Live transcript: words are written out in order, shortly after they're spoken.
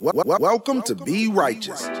Welcome to Be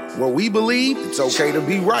Righteous, where we believe it's okay to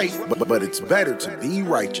be right, but it's better to be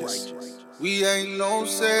righteous. We ain't no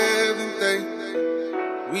Seventh-day,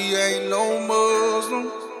 we ain't no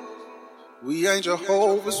Muslim, we ain't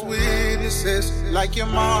Jehovah's Witnesses like your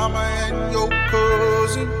mama and your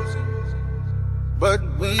cousin, but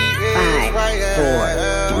we Israel. 5,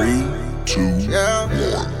 4, 3, 2,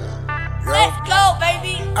 1. Let's go,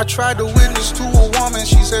 baby. I tried to witness to a woman.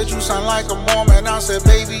 She said, you sound like a Mormon. I said,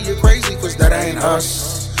 baby, you're crazy, cause that ain't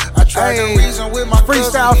us. I tried to reason with my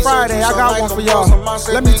Freestyle Friday, I got one for y'all.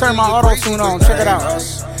 Let me turn my auto-tune on. Check it out.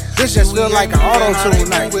 This just feel like an auto-tune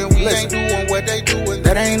night. Listen.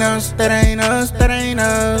 That ain't us, that ain't us, that ain't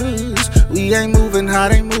us. We ain't moving how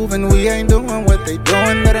they moving. We ain't doing what they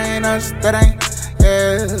doing. That ain't us, that ain't.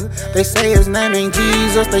 Yeah, they say his name ain't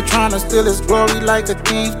Jesus. They tryna steal his glory like a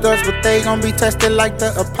thief does, but they gon' be tested like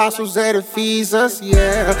the apostles at Ephesus.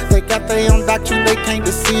 Yeah, they got their own doctrine, they can't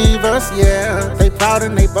deceive us. Yeah, they proud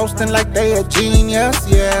and they boasting like they a genius.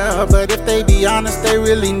 Yeah, but if they be honest, they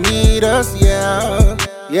really need us. Yeah,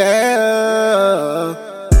 yeah,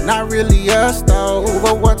 not really us though,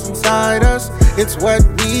 but what's inside us, it's what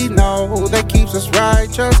we know that keeps us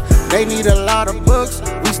righteous. They need a lot of books,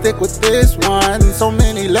 we stick with this one. So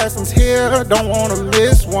many lessons here, don't wanna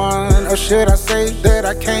miss one. Or should I say that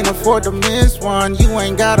I can't afford to miss one? You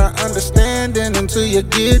ain't got an understanding until you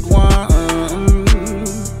get one.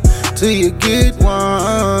 Till you get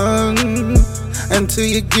one. Until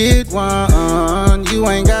you get one. You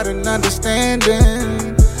ain't got an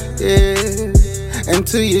understanding, yeah,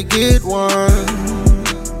 until you get one.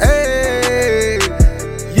 Hey,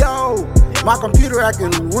 yo, my computer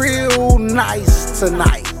acting real nice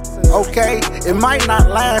tonight. Okay, it might not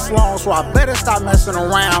last long, so I better stop messing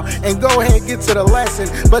around and go ahead and get to the lesson.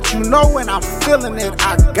 But you know when I'm feeling it,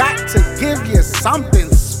 I got to give you something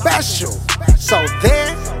special. So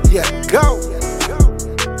there you go.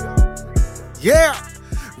 Yeah,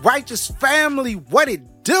 righteous family, what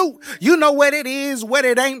it do? You know what it is, what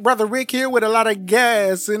it ain't. Brother Rick here with a lot of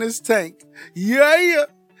gas in his tank. Yeah.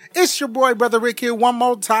 It's your boy, Brother Rick, here one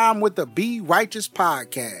more time with the Be Righteous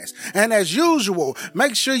podcast. And as usual,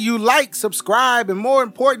 make sure you like, subscribe, and more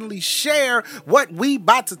importantly, share what we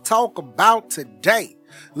about to talk about today.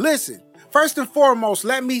 Listen, first and foremost,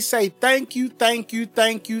 let me say thank you to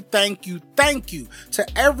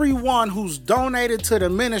everyone who's donated to the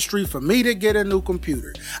ministry for me to get a new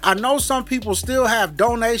computer. I know some people still have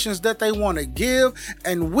donations that they want to give,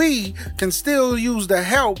 and we can still use the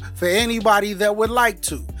help for anybody that would like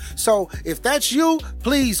to. So if that's you,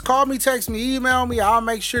 please call me, text me, email me. I'll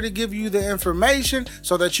make sure to give you the information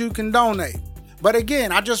so that you can donate. But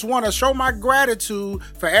again, I just want to show my gratitude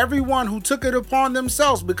for everyone who took it upon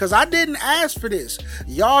themselves, because I didn't ask for this.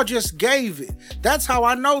 Y'all just gave it. That's how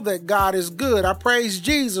I know that God is good. I praise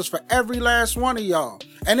Jesus for every last one of y'all.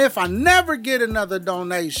 And if I never get another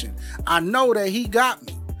donation, I know that he got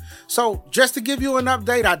me. So just to give you an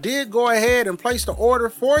update, I did go ahead and place the order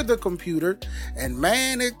for the computer, and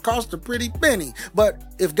man, it cost a pretty penny. But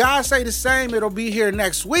if God say the same, it'll be here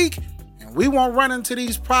next week. We won't run into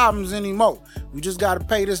these problems anymore. We just got to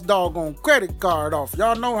pay this doggone credit card off.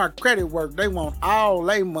 Y'all know how credit works. They want all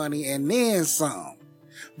their money and then some.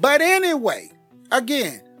 But anyway,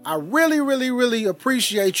 again, I really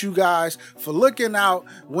appreciate you guys for looking out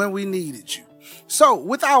when we needed you. So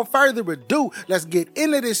without further ado, let's get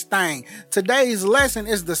into this thing. Today's lesson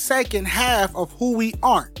is the second half of who we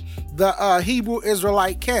aren't. The Hebrew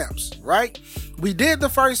Israelite camps, right? We did the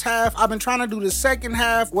first half. I've been trying to do the second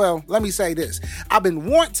half. Well, let me say this. I've been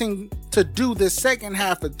wanting to do this second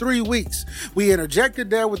half for 3 weeks. We interjected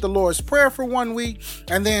there with the Lord's Prayer for 1 week.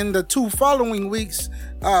 And then the 2 following weeks,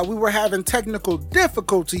 we were having technical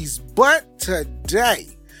difficulties. But today,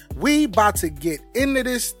 we about to get into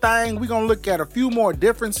this thing. We're going to look at a few more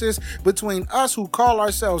differences between us who call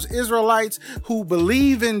ourselves Israelites, who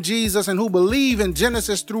believe in Jesus and who believe in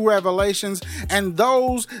Genesis through Revelations, and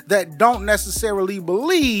those that don't necessarily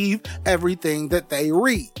believe everything that they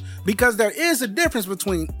read. Because there is a difference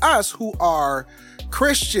between us who are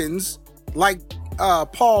Christians, like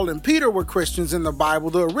Paul and Peter were Christians in the Bible,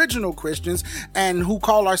 the original Christians, and who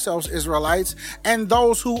call ourselves Israelites, and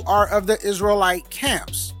those who are of the Israelite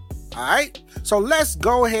camps. All right, so let's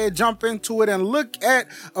go ahead, jump into it, and look at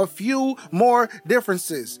a few more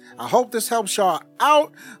differences. I hope this helps y'all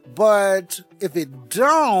out, but if it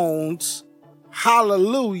don't,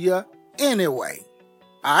 hallelujah anyway.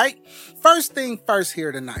 All right, first thing first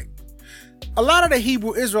here tonight. A lot of the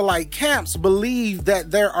Hebrew Israelite camps believe that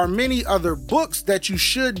there are many other books that you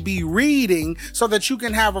should be reading so that you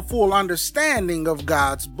can have a full understanding of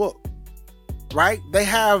God's book, right? They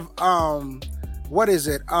have what is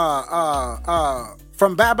it?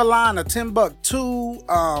 From Babylon to Timbuktu,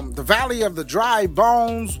 the Valley of the Dry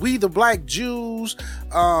Bones, We the Black Jews,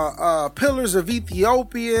 Pillars of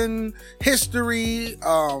Ethiopian History,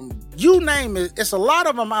 you name it. It's a lot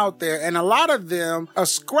of them out there, and a lot of them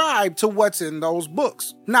ascribe to what's in those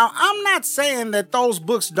books. Now, I'm not saying that those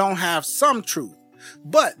books don't have some truth,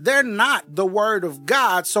 but they're not the word of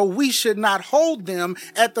God, so we should not hold them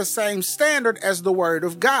at the same standard as the word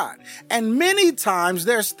of God. And many times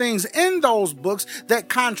there's things in those books that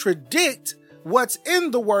contradict what's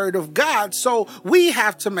in the word of God, so we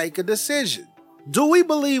have to make a decision. Do we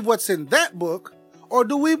believe what's in that book, or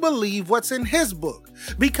do we believe what's in his book?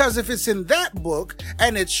 Because if it's in that book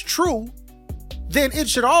and it's true, then it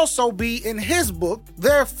should also be in his book.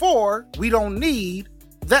 Therefore, we don't need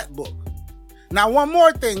that book. Now, one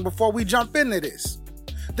more thing before we jump into this.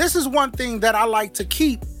 This is one thing that I like to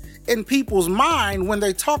keep in people's mind when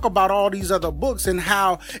they talk about all these other books, and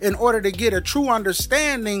how in order to get a true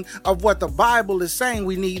understanding of what the Bible is saying,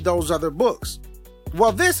 we need those other books.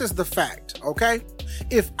 Well, this is the fact, okay?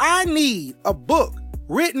 If I need a book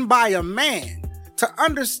written by a man to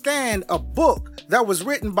understand a book that was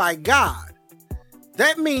written by God,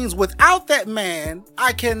 that means without that man,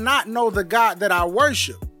 I cannot know the God that I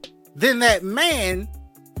worship. Then that man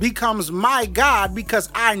becomes my God, because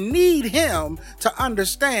I need him to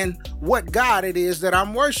understand what God it is that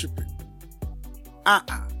I'm worshiping.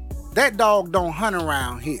 That dog don't hunt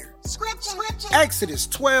around here. Scripture. Exodus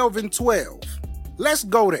 12:12. Let's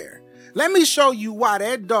go there. Let me show you why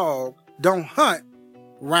that dog don't hunt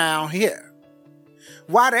round here.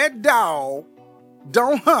 Why that dog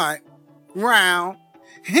don't hunt round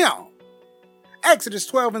him. Exodus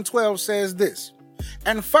 12:12 says this.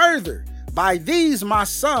 And further, by these, my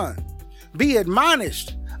son, be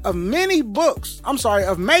admonished of making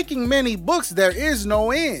many books there is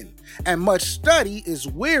no end, and much study is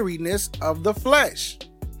weariness of the flesh.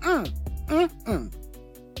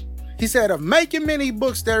 He said, of making many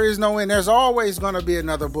books there is no end. There's always going to be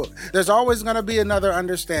another book. There's always going to be another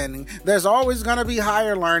understanding. There's always going to be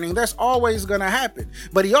higher learning. That's always going to happen.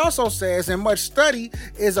 But he also says, and much study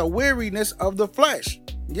is a weariness of the flesh.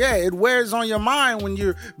 Yeah, it wears on your mind when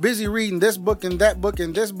you're busy reading this book and that book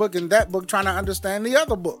and this book and that book, trying to understand the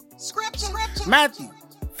other book. Scripture. Matthew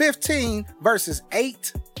 15, verses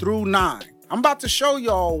 8 through 9. I'm about to show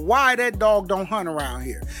y'all why that dog don't hunt around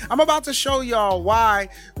here. I'm about to show y'all why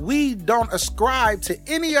we don't ascribe to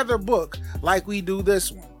any other book like we do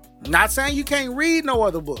this one. I'm not saying you can't read no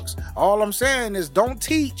other books. All I'm saying is don't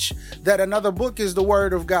teach that another book is the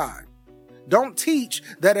word of God. Don't teach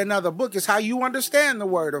that another book is how you understand the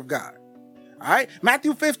word of God. All right.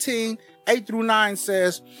 Matthew 15, 8 through 9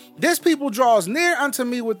 says, this people draws near unto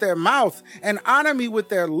me with their mouth and honor me with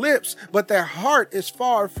their lips, but their heart is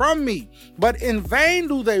far from me. But in vain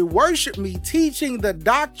do they worship me, teaching for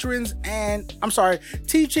doctrines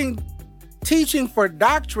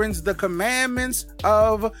the commandments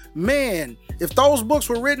of men. If those books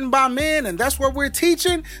were written by men and that's what we're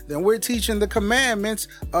teaching, then we're teaching the commandments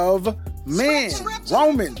of men.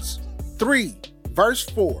 Romans 3, verse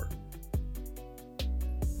 4.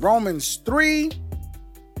 Romans 3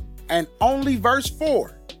 and only verse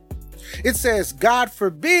 4. It says, God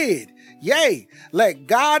forbid, yea, let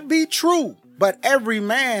God be true, but every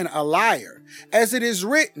man a liar, as it is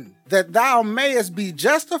written, that thou mayest be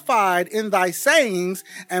justified in thy sayings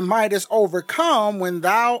and mightest overcome when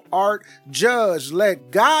thou art judged. Let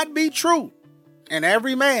God be true and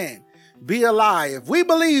every man be a liar. If we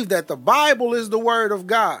believe that the Bible is the word of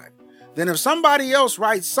God, then if somebody else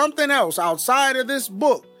writes something else outside of this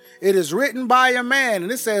book, it is written by a man,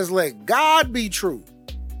 and it says, let God be true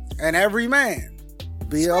and every man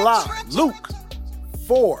be a liar. Luke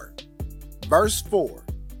 4, verse 4.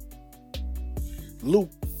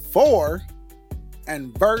 Luke 4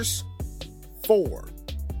 and verse 4.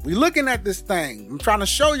 We looking at this thing. I'm trying to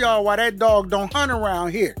show y'all why that dog don't hunt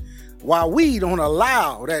around here. Why we don't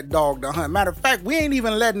allow that dog to hunt. Matter of fact, we ain't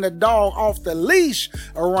even letting the dog off the leash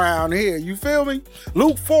around here. You feel me?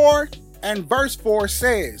 Luke 4 and verse 4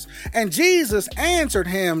 says, and Jesus answered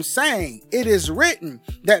him, saying, it is written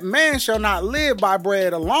that man shall not live by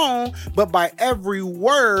bread alone, but by every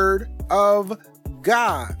word of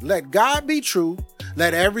God. Let God be true.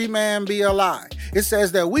 Let every man be a lie. It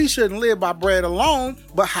says that we shouldn't live by bread alone,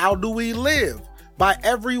 but how do we live? By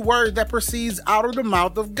every word that proceeds out of the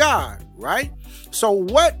mouth of God, right? So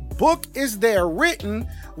what book is there written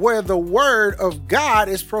where the word of God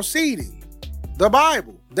is proceeding? The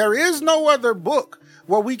Bible. There is no other book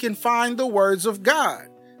where we can find the words of God.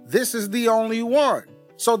 This is the only one.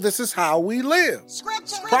 So this is how we live.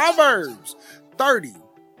 Scripture. Proverbs 30,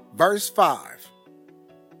 verse 5.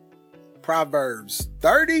 Proverbs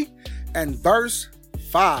 30 and verse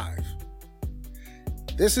 5.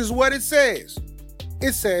 This is what it says.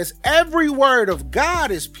 It says, every word of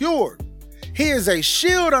God is pure. He is a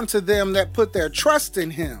shield unto them that put their trust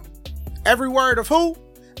in him. Every word of who?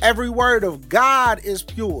 Every word of God is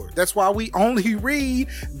pure. That's why we only read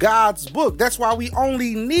God's book. That's why we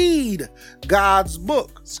only need God's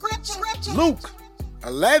book. Luke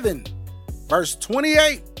 11, verse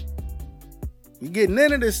 28. We getting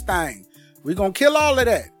into this thing. We're going to kill all of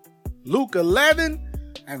that. Luke 11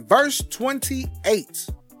 and verse 28.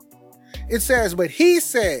 It says, but he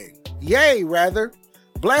said, yea, rather,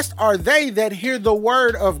 blessed are they that hear the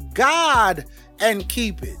word of God and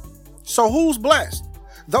keep it. So who's blessed?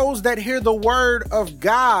 Those that hear the word of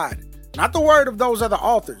God, not the word of those other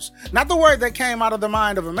authors, not the word that came out of the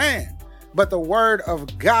mind of a man, but the word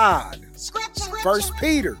of God. 1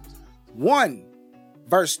 Peter 1,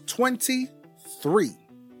 verse 23.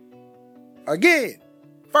 Again,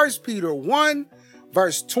 1 Peter 1,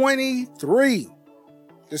 verse 23.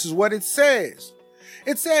 This is what it says.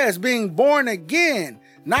 It says, being born again,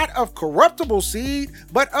 not of corruptible seed,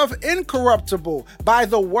 but of incorruptible, by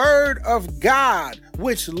the word of God,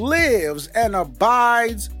 which lives and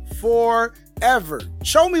abides forever.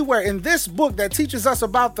 Show me where in this book that teaches us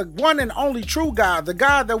about the one and only true God, the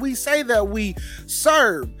God that we say that we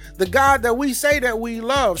serve, the God that we say that we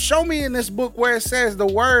love. Show me in this book where it says the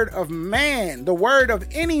word of man, the word of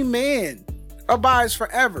any man abides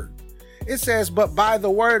forever. It says, but by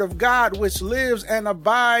the word of God, which lives and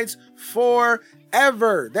abides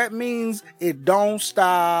forever. That means it don't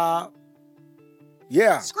stop.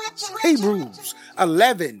 Yeah. Hebrews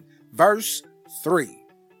 11, verse 3.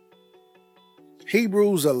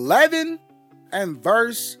 Hebrews 11 and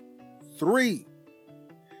verse 3.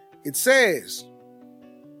 It says,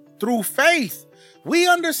 through faith, we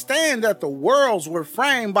understand that the worlds were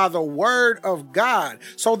framed by the word of God,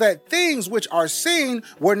 so that things which are seen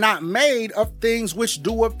were not made of things which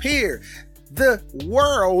do appear. The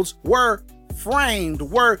worlds were framed,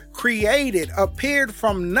 were created, appeared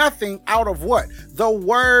from nothing out of what? The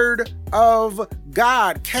word of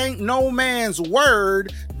God. Can't no man's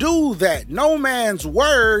word do that. No man's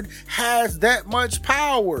word has that much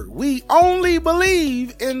power. We only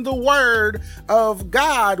believe in the word of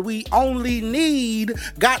God. We only need,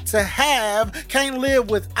 got to have, can't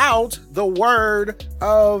live without the word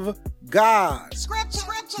of God.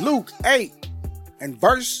 Luke 8 and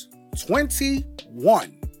verse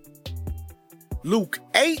 21. Luke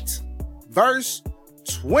 8, verse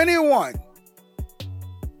 21.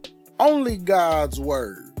 Only God's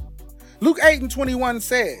word. Luke 8 and 21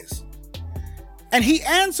 says, and he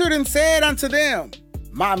answered and said unto them,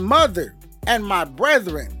 my mother and my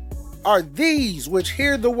brethren are these which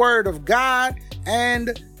hear the word of God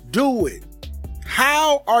and do it.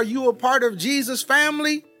 How are you a part of Jesus'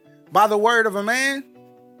 family? By the word of a man?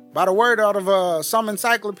 By the word out of some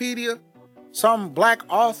encyclopedia? Some black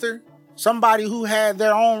author? Somebody who had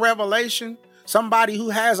their own revelation, somebody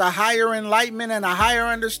who has a higher enlightenment and a higher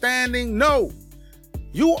understanding. No,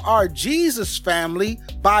 you are Jesus' family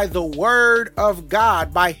by the word of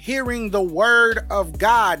God, by hearing the word of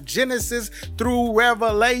God, Genesis through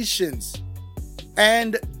Revelations,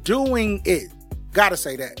 and doing it. Gotta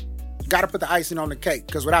say that. Gotta put the icing on the cake,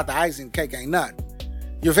 because without the icing, cake ain't nothing.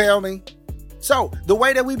 You feel me? So the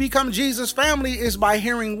way that we become Jesus' family is by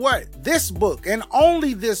hearing what? This book, and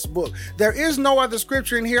only this book. There is no other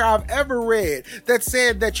scripture in here I've ever read that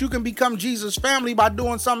said that you can become Jesus' family by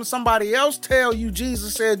doing something somebody else tell you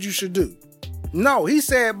Jesus said you should do. No, he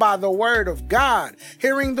said by the word of God,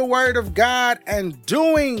 hearing the word of God and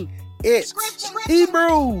doing it.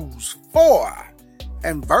 Hebrews 4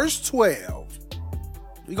 and verse 12.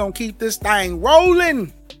 We're going to keep this thing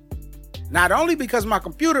rolling. Not only because my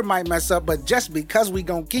computer might mess up, but just because we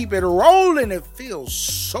gonna keep it rolling. It feels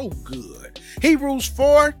so good. Hebrews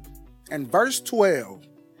 4 and verse 12.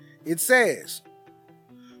 It says,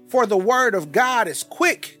 for the word of God is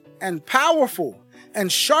quick and powerful and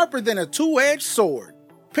sharper than a two-edged sword,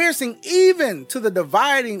 piercing even to the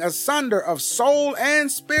dividing asunder of soul and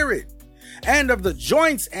spirit, and of the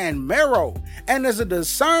joints and marrow, and is a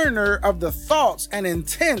discerner of the thoughts and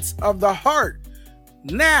intents of the heart.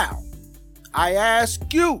 Now, I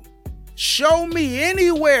ask you, show me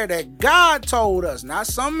anywhere that God told us, not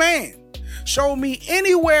some man. Show me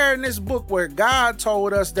anywhere in this book where God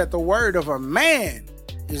told us that the word of a man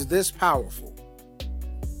is this powerful.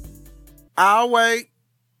 I'll wait.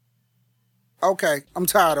 Okay, I'm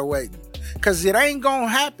tired of waiting. Because it ain't going to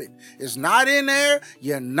happen. It's not in there.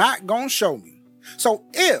 You're not going to show me. So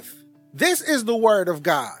if this is the word of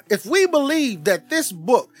God, if we believe that this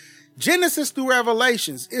book, Genesis through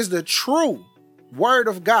Revelations is the true word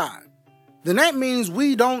of God, then that means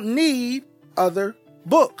we don't need other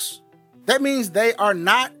books. That means they are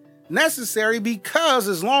not necessary, because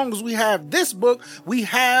as long as we have this book, we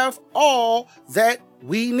have all that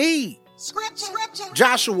we need.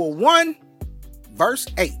 Joshua 1 verse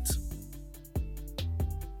 8.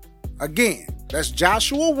 Again, that's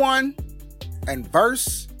Joshua 1 and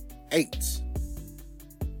verse 8.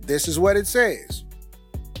 This is what it says.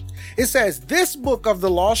 It says, "This book of the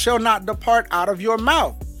law shall not depart out of your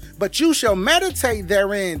mouth, but you shall meditate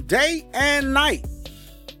therein day and night,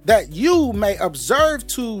 that you may observe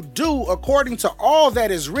to do according to all that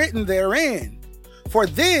is written therein. For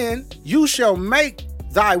then you shall make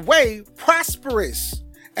thy way prosperous,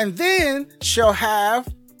 and then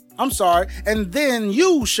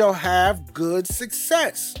you shall have good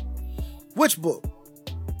success." Which book?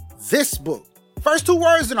 This book. First two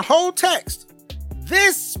words in the whole text.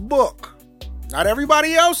 This book. Not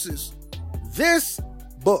everybody else's. This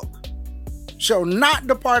book shall not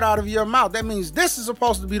depart out of your mouth. That means this is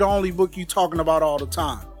supposed to be the only book you're talking about all the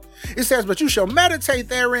time. It says, "But you shall meditate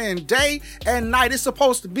therein day and night." It's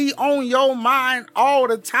supposed to be on your mind all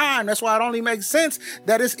the time. That's why it only makes sense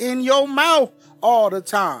that it's in your mouth all the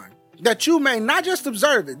time. That you may not just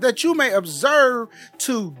observe it, that you may observe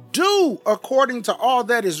to do according to all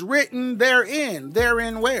that is written therein.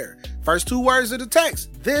 Therein where? First two words of the text.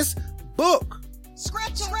 This book.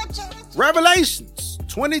 Revelations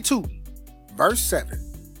 22 verse 7.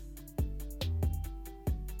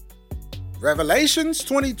 Revelations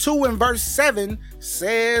 22 and verse 7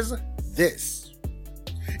 says this.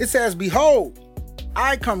 It says, "Behold,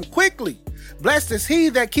 I come quickly. Blessed is he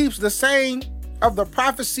that keeps the saying of the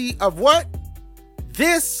prophecy of" what?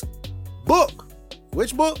 This book.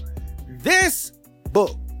 Which book? This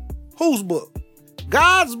book. Whose book?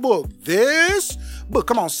 God's book. This book.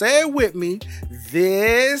 Come on, say it with me.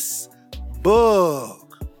 This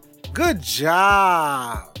book. Good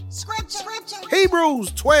job.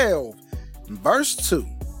 Hebrews 12 verse 2.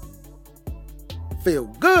 Feel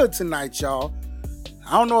good tonight, y'all.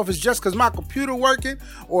 I don't know if it's just because my computer working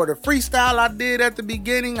or the freestyle I did at the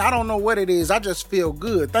beginning. I don't know what it is. I just feel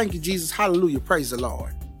good. Thank you, Jesus. Hallelujah. Praise the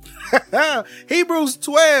Lord. Hebrews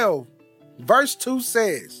 12 verse 2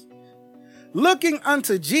 says, "Looking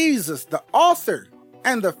unto Jesus, the author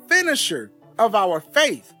and the finisher of our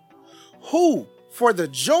faith, who for the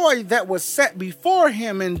joy that was set before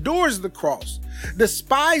him endures the cross,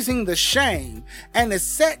 despising the shame, and is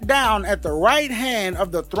set down at the right hand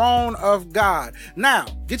of the throne of God." Now,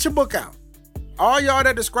 get your book out. All y'all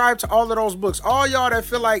that describe to all of those books, all y'all that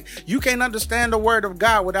feel like you can't understand the word of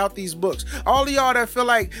God without these books, all of y'all that feel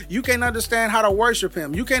like you can't understand how to worship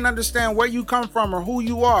him, you can't understand where you come from or who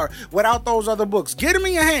you are without those other books, get them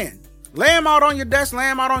in your hand. Lay them out on your desk, lay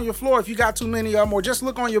them out on your floor if you got too many of them, or just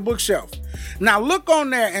look on your bookshelf. Now look on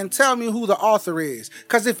there and tell me who the author is.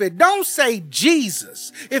 Because if it don't say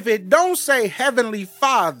Jesus, if it don't say Heavenly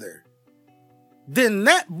Father, then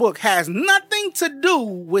that book has nothing to do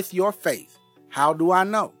with your faith. How do I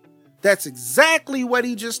know? That's exactly what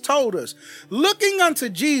he just told us. Looking unto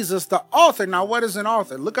Jesus, the author. Now what is an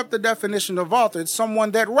author? Look up the definition of author. It's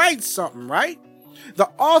someone that writes something, right? The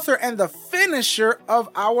author and the finisher of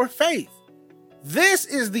our faith. This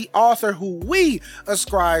is the author who we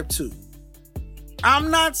ascribe to.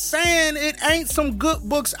 I'm not saying it ain't some good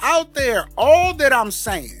books out there. All that I'm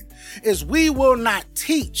saying is we will not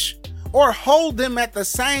teach or hold them at the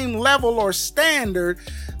same level or standard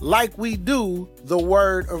like we do the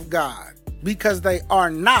word of God, because they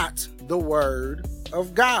are not the word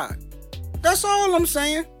of God. That's all I'm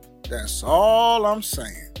saying. That's all I'm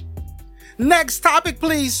saying. Next topic,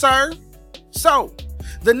 please, sir. So,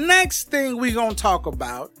 the next thing we're going to talk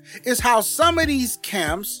about is how some of these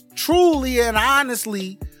camps truly and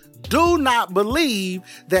honestly do not believe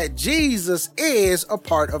that Jesus is a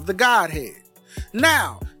part of the Godhead.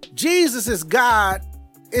 Now, Jesus is God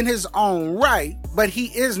in his own right, but he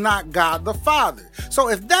is not God the Father. So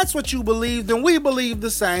if that's what you believe, then we believe the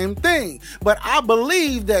same thing. But I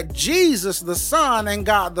believe that Jesus the Son and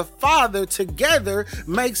God the Father together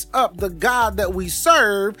makes up the God that we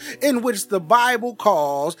serve, in which the Bible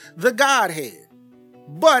calls the Godhead.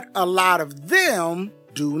 But a lot of them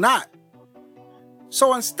do not.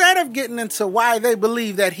 So instead of getting into why they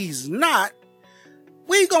believe that he's not,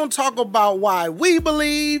 we're going to talk about why we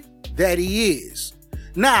believe that he is.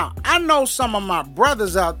 Now, I know some of my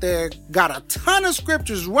brothers out there got a ton of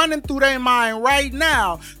scriptures running through their mind right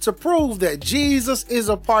now to prove that Jesus is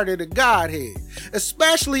a part of the Godhead,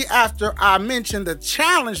 especially after I mentioned the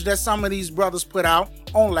challenge that some of these brothers put out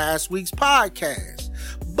on last week's podcast.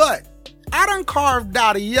 But I done carved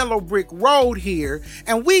out a yellow brick road here,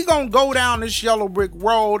 and we gonna go down this yellow brick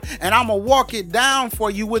road, and I'm gonna walk it down for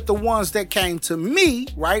you with the ones that came to me,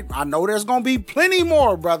 right? I know there's gonna be plenty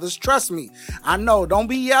more, brothers. Trust me. I know. Don't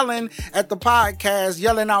be yelling at the podcast,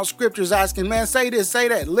 yelling out scriptures, asking, man, say this, say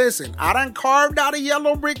that. Listen, I done carved out a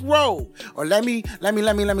yellow brick road. Or let me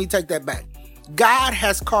take that back. God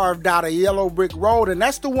has carved out a yellow brick road, and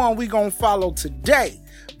that's the one we gonna follow today.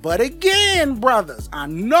 But again, brothers, I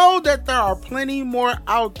know that there are plenty more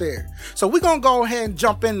out there. So we're going to go ahead and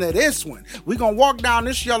jump into this one. We're going to walk down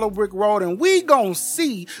this yellow brick road, and we're going to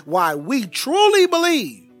see why we truly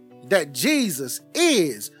believe that Jesus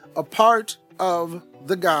is a part of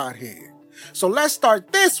the Godhead. So let's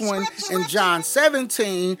start this one in John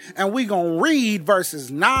 17, and we're going to read verses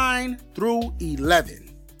 9 through 11.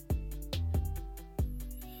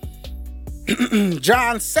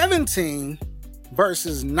 John 17,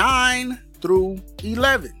 verses 9 through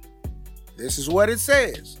 11. This is what it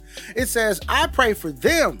says. It says, I pray for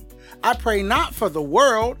them. I pray not for the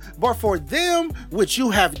world, but for them which you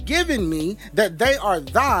have given me, that they are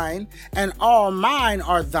thine, and all mine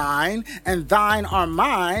are thine, and thine are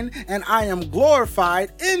mine, and I am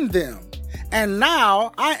glorified in them. And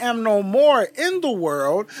now I am no more in the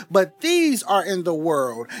world, but these are in the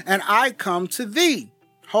world, and I come to thee.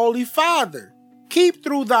 Holy Father, keep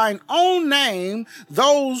through thine own name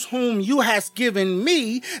those whom you hast given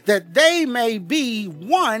me, that they may be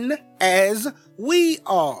one as we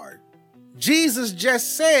are. Jesus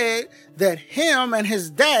just said that him and his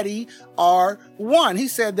daddy are one. He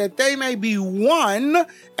said that they may be one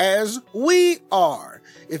as we are.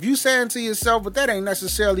 If you saying to yourself, but that ain't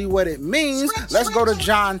necessarily what it means, let's go to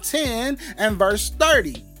John 10 and verse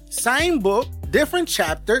 30. Same book, different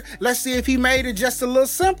chapter. Let's see if he made it just a little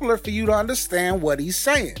simpler for you to understand what he's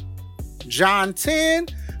saying. John 10,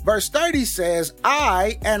 verse 30 says,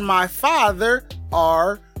 I and my Father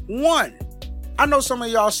are one. I know some of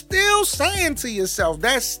y'all still saying to yourself,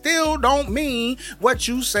 that still don't mean what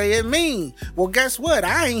you say it mean. Well, guess what?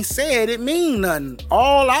 I ain't said it mean nothing.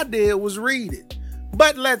 All I did was read it.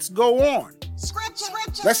 But let's go on.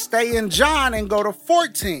 Let's stay in John and go to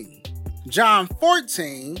 14. John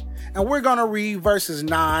 14, and we're going to read verses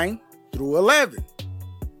 9 through 11.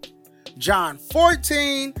 John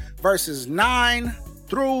 14, verses 9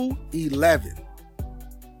 through 11.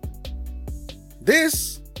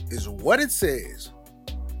 This is what it says.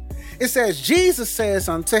 It says, Jesus says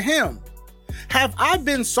unto him, have I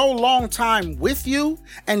been so long time with you,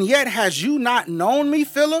 and yet has you not known me,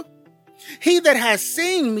 Philip? He that has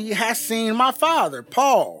seen me has seen my Father.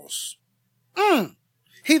 Pause.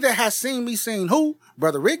 He that has seen me seen who?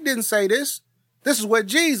 Brother Rick didn't say this. This is what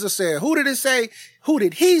Jesus said. Who did it say? Who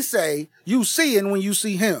did he say you seeing when you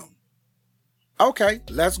see him? Okay,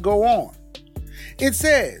 let's go on. It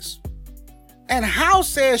says, and how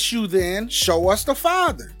sayest you then, show us the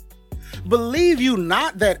Father? Believe you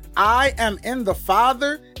not that I am in the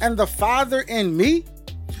Father, and the Father in me?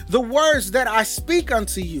 The words that I speak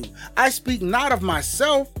unto you, I speak not of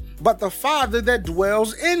myself, but the Father that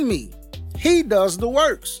dwells in me. He does the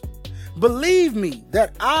works. Believe me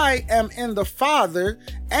that I am in the Father,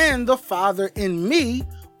 and the Father in me,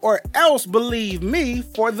 or else believe me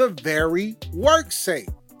for the very work's sake.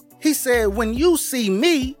 He said, when you see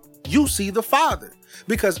me, you see the Father,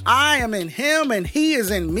 because I am in him and he is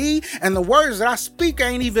in me, and the words that I speak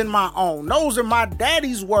ain't even my own. Those are my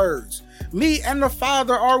daddy's words. Me and the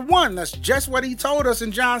Father are one. That's just what he told us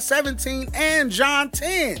in John 17 and John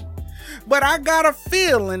 10. But I got a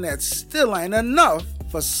feeling that still ain't enough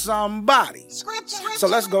for somebody. So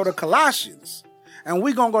let's go to Colossians, and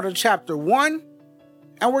we're going to go to chapter 1,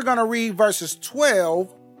 and we're going to read verses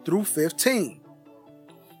 12 through 15.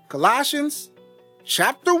 Colossians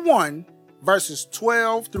chapter 1, verses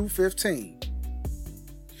 12 through 15.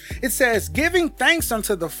 It says, giving thanks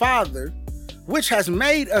unto the Father, which has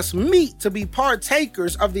made us meet to be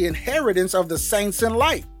partakers of the inheritance of the saints in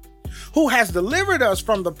light, who has delivered us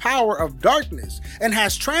from the power of darkness, and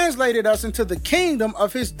has translated us into the kingdom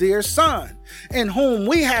of his dear Son, in whom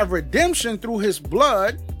we have redemption through his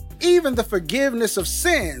blood, even the forgiveness of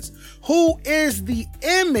sins, who is the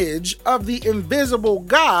image of the invisible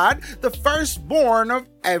God, the firstborn of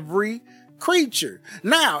every creature.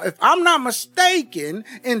 Now, if I'm not mistaken,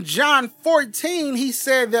 in John 14, he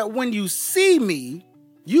said that when you see me,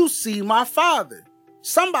 you see my Father.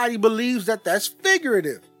 Somebody believes that that's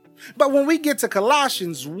figurative. But when we get to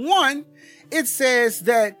Colossians 1, it says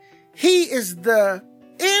that he is the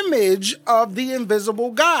image of the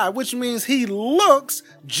invisible God, which means he looks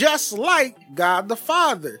just like God the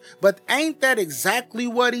Father. But ain't that exactly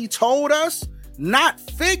what he told us? Not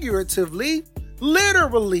figuratively.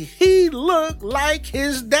 Literally, he looked like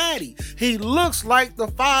his daddy. He looks like the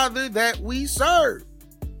Father that we serve.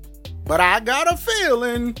 But I got a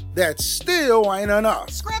feeling that still ain't enough.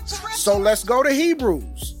 So let's go to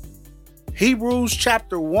Hebrews. Hebrews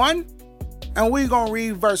chapter 1, and we're going to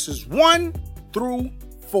read verses 1 through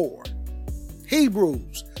 4.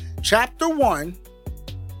 Hebrews chapter 1,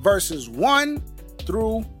 verses 1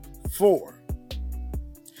 through 4.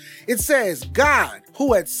 It says, God,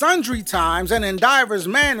 who at sundry times and in divers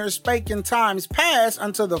manners spake in times past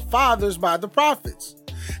unto the fathers by the prophets,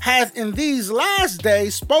 hath in these last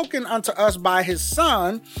days spoken unto us by his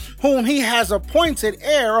Son, whom he has appointed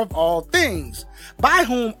heir of all things, by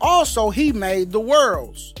whom also he made the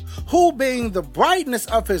worlds, who being the brightness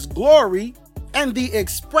of his glory, and the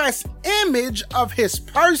express image of his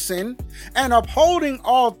person, and upholding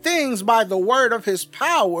all things by the word of his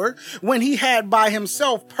power, when he had by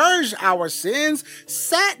himself purged our sins,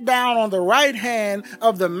 sat down on the right hand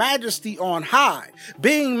of the majesty on high,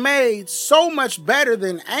 being made so much better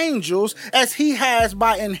than angels, as he has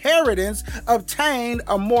by inheritance obtained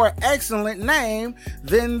a more excellent name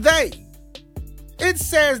than they. It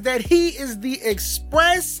says that he is the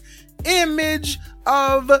express image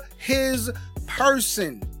of his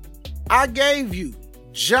person. I gave you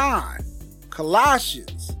John,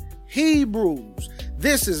 Colossians, Hebrews.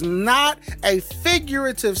 This is not a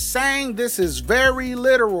figurative saying. This is very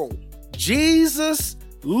literal. Jesus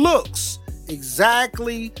looks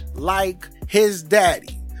exactly like his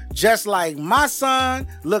daddy. Just like my son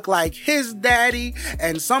looked like his daddy,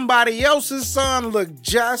 and somebody else's son looked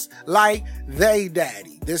just like they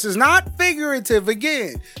daddy. This is not figurative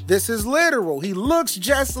again. This is literal. He looks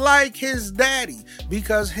just like his daddy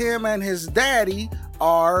because him and his daddy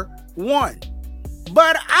are one.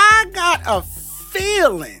 But I got a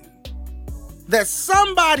feeling that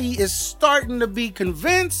somebody is starting to be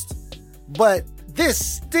convinced, but this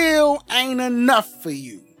still ain't enough for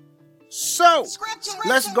you. So,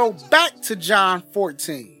 let's go back to John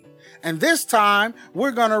 14. And this time,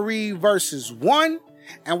 we're going to read verses 1,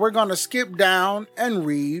 and we're going to skip down and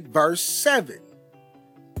read verse 7.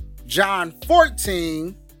 John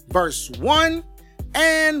 14, verse 1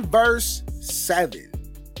 and verse 7.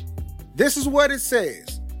 This is what it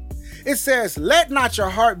says. It says, "Let not your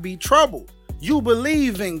heart be troubled. You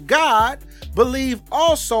believe in God, believe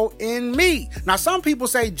also in me." Now, some people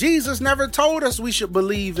say Jesus never told us we should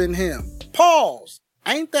believe in him. Pause.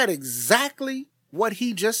 Ain't that exactly what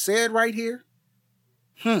he just said right here?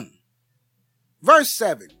 Verse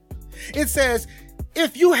 7. It says,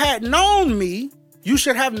 "If you had known me, you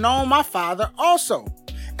should have known my Father also.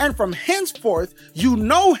 And from henceforth you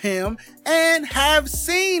know him and have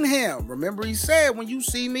seen him." Remember, he said, when you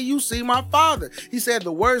see me, you see my Father. He said,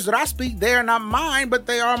 the words that I speak, they are not mine, but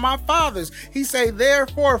they are my Father's. He said,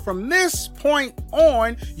 therefore, from this point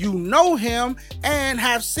on, you know him and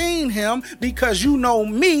have seen him, because you know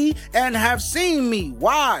me and have seen me.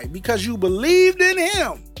 Why? Because you believed in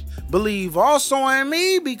him. Believe also in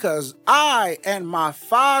me, because I and my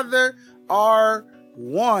Father are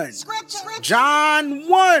one. John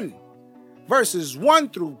 1, verses 1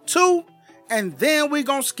 through 2, and then we're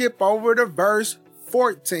going to skip over to verse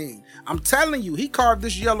 14. I'm telling you, he carved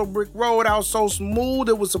this yellow brick road out so smooth,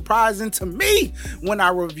 it was surprising to me when I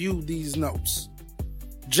reviewed these notes.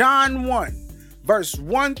 John 1, verse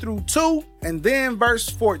 1 through 2, and then verse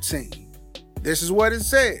 14. This is what it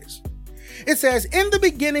says. It says, "In the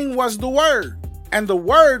beginning was the Word, and the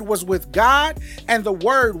Word was with God, and the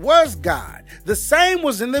Word was God. The same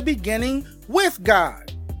was in the beginning with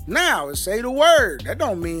God." Now, it say the Word. That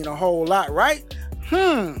don't mean a whole lot, right?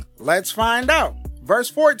 Let's find out. Verse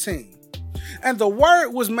 14. "And the Word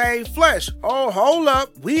was made flesh." Oh, hold up.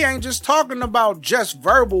 We ain't just talking about just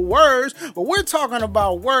verbal words, but we're talking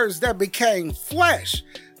about words that became flesh.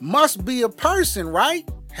 Must be a person, right?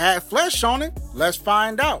 Had flesh on it. Let's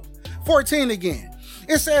find out. 14 again.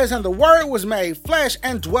 It says, "And the Word was made flesh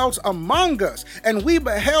and dwelt among us, and we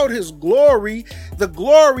beheld his glory, the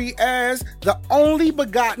glory as the only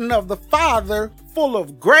begotten of the Father, full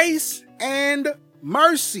of grace and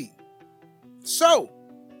mercy." So,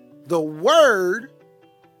 the Word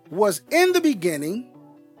was in the beginning,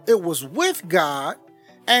 it was with God,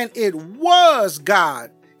 and it was God.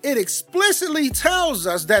 It explicitly tells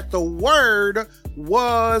us that the Word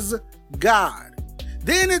was God.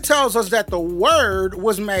 Then it tells us that the Word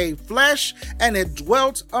was made flesh and it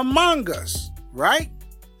dwelt among us, right?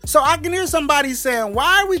 So I can hear somebody saying,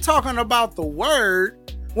 why are we talking about the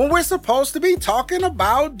Word when we're supposed to be talking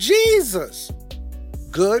about Jesus?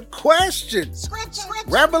 Good question.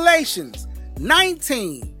 Revelations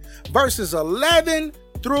 19, verses 11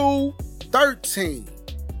 through 13.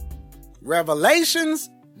 Revelations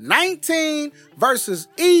 19 verses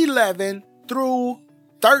 11 through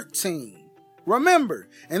 13. Remember,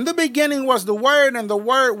 in the beginning was the Word, and the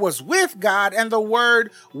Word was with God, and the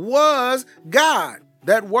Word was God.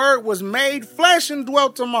 That Word was made flesh and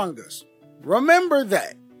dwelt among us. Remember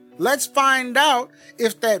that. Let's find out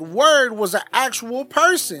if that Word was an actual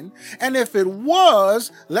person, and if it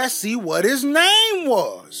was, let's see what his name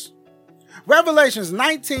was. Revelations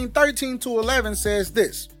 19:13-11 says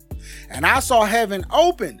this, "And I saw heaven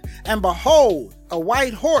opened, and behold, a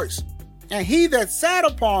white horse, and he that sat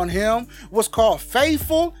upon him was called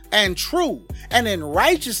Faithful and True, and in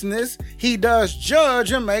righteousness he does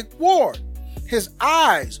judge and make war. His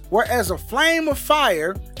eyes were as a flame of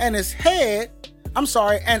fire, and on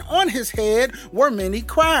his head were many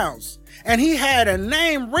crowns. And he had a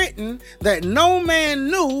name written that no man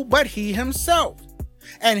knew but he himself.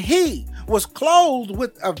 And he was clothed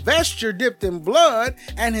with a vesture dipped in blood,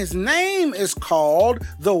 and his name is called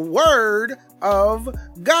the Word of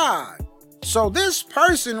God." So this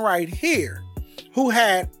person right here, who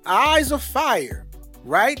had eyes of fire,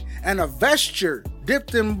 right, and a vesture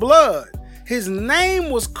dipped in blood, his name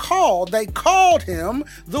was called, they called him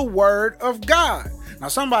the Word of God. Now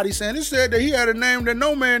somebody saying, it said that he had a name that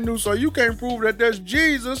no man knew, so you can't prove that that's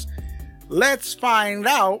Jesus. Let's find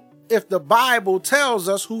out if the Bible tells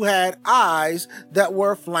us who had eyes that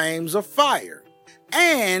were flames of fire,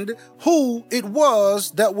 and who it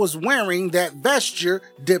was that was wearing that vesture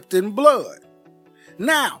dipped in blood.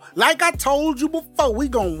 Now, like I told you before, we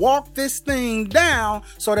gonna walk this thing down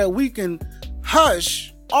so that we can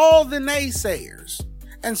hush all the naysayers,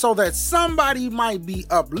 and so that somebody might be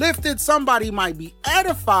uplifted, somebody might be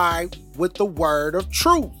edified with the word of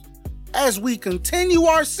truth as we continue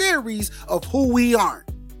our series of who we aren't.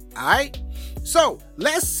 All right? So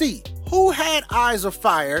let's see who had eyes of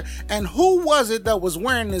fire, and who was it that was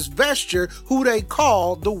wearing this vesture who they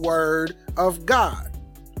called the Word of God.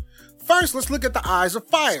 First, let's look at the eyes of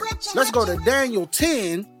fire. Let's go to Daniel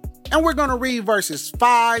 10, and we're going to read verses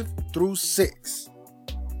 5 through 6.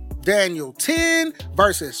 Daniel 10,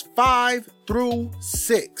 verses 5 through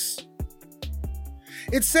 6.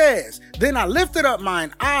 It says, "Then I lifted up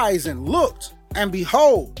mine eyes and looked, and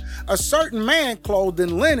behold, a certain man clothed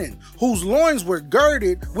in linen, whose loins were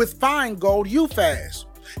girded with fine gold Uphaz.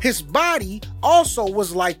 His body also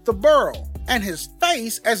was like the beryl, and his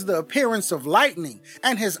face as the appearance of lightning,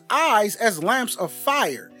 and his eyes as lamps of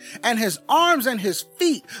fire, and his arms and his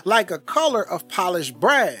feet like a color of polished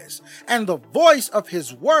brass, and the voice of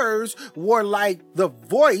his words were like the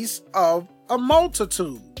voice of a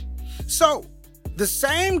multitude." So, the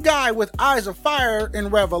same guy with eyes of fire in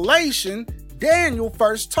Revelation, Daniel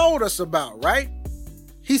first told us about, right?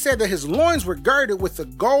 He said that his loins were girded with the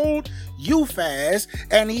gold Uphaz,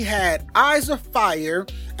 and he had eyes of fire,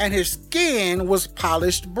 and his skin was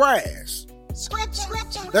polished brass.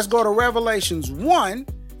 Let's go to Revelations 1,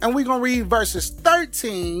 and we're going to read verses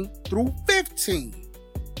 13 through 15.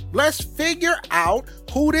 Let's figure out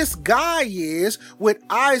who this guy is with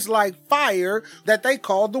eyes like fire that they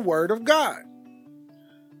called the Word of God.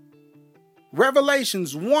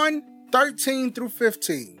 Revelations 1, 13 through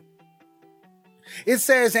 15. It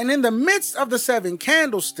says, "And in the midst of the 7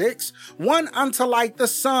 candlesticks, one unto like the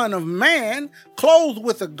Son of Man, clothed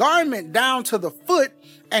with a garment down to the foot,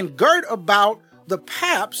 and girt about the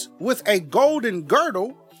paps with a golden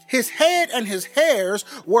girdle. His head and his hairs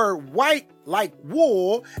were white like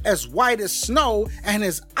wool, as white as snow, and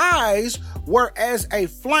his eyes were as a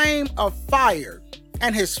flame of fire,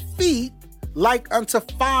 and his feet like unto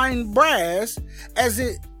fine brass, as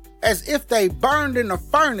if they burned in a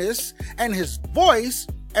furnace, and his voice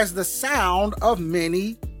as the sound of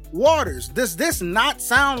many waters." Does this not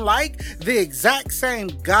sound like the exact same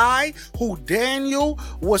guy who Daniel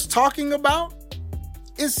was talking about?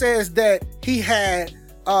 It says that he had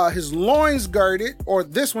his loins girded, or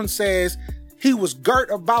this one says he was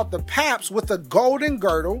girt about the paps with a golden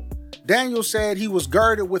girdle. Daniel said he was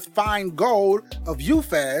girded with fine gold of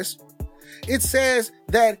Uphaz. It says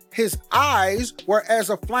that his eyes were as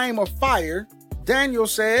a flame of fire. Daniel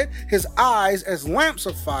said his eyes as lamps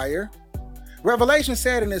of fire. Revelation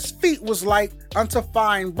said, and his feet was like unto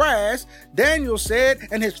fine brass. Daniel said,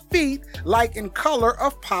 and his feet like in color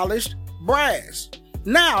of polished brass.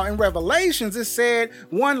 Now, in Revelations, it said,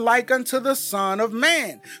 one like unto the Son of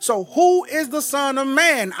Man. So who is the Son of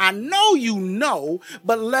Man? I know you know,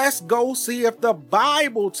 but let's go see if the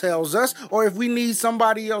Bible tells us, or if we need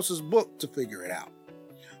somebody else's book to figure it out.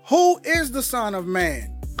 Who is the Son of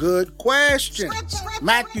Man? Good question.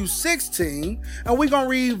 Matthew 16, and we're going to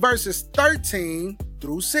read verses 13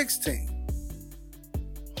 through 16.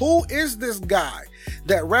 Who is this guy?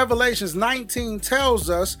 that Revelations 19 tells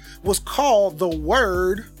us was called the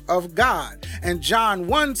Word of God. And John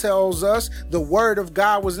 1 tells us the Word of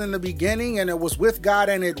God was in the beginning, and it was with God,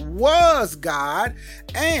 and it was God,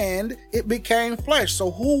 and it became flesh.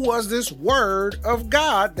 So who was this Word of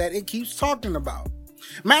God that it keeps talking about?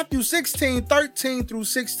 Matthew 16:13 through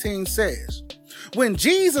 16 says, when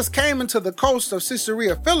Jesus came into the coast of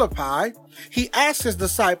Caesarea Philippi, he asked his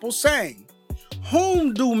disciples, saying,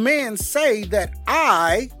 whom do men say that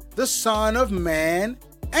I, the Son of Man,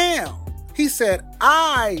 am? He said,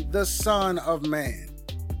 I, the Son of Man.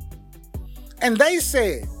 And they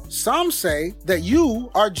said, some say that you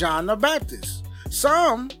are John the Baptist,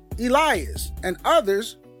 some Elias, and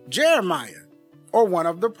others Jeremiah, or one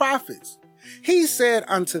of the prophets. He said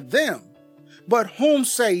unto them, but whom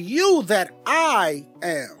say you that I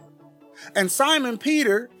am? And Simon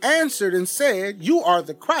Peter answered and said, you are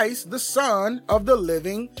the Christ, the Son of the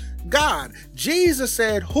living God. Jesus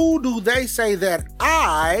said, who do they say that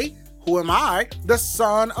I, who am I, the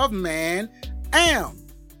Son of Man, am?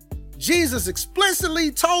 Jesus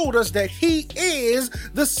explicitly told us that he is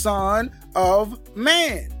the Son of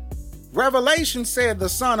Man. Revelation said the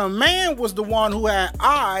Son of Man was the one who had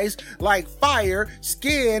eyes like fire,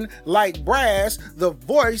 skin like brass, the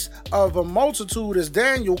voice of a multitude, as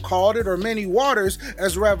Daniel called it, or many waters,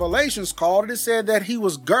 as Revelations called it. It said that he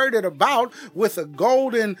was girded about with a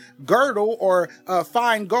golden girdle, or a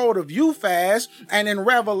fine gold of Uphaz. And in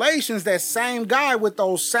Revelations, that same guy with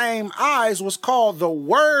those same eyes was called the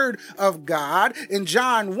Word of God. In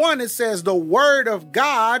John 1, it says the Word of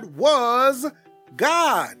God was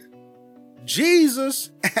God. Jesus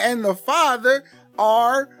and the Father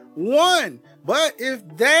are one. But if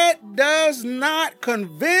that does not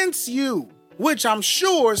convince you, which I'm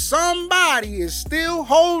sure somebody is still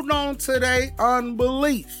holding on to their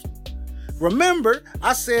unbelief. Remember,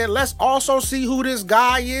 I said, let's also see who this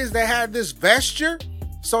guy is that had this vesture,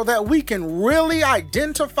 so that we can really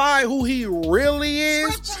identify who he really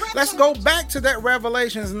is. Let's go back to that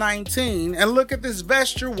Revelations 19 and look at this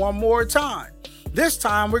vesture one more time. This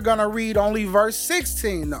time we're going to read only verse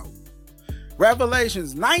 16 though.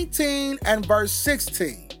 Revelations 19 and verse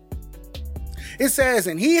 16. It says,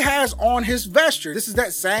 and he has on his vesture, this is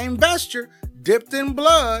that same vesture dipped in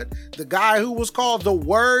blood, the guy who was called the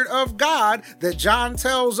Word of God that John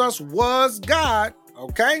tells us was God,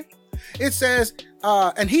 okay? It says,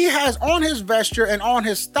 and he has on his vesture and on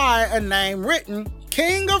his thigh a name written,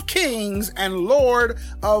 King of Kings and Lord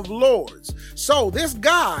of Lords. So this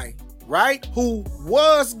guy, right, who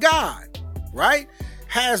was God, right,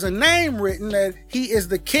 has a name written that he is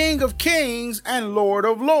the King of Kings and Lord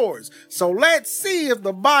of Lords. So let's see if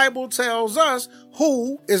the Bible tells us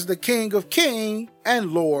who is the King of Kings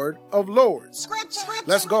and Lord of Lords.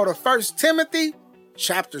 Let's go to 1 Timothy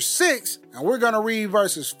chapter 6, and we're going to read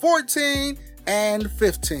verses 14 and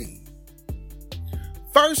 15.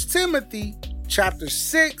 1 Timothy chapter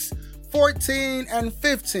 6, 14 and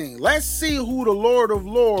 15. Let's see who the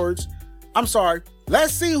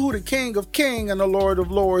let's see who the King of Kings and the Lord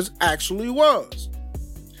of Lords actually was.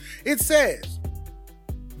 It says,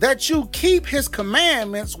 that you keep his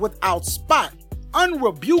commandments without spot,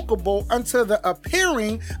 unrebukable until the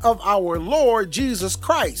appearing of our Lord Jesus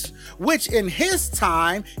Christ, which in his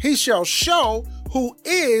time he shall show who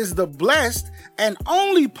is the blessed and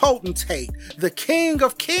only potentate, the King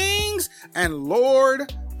of Kings and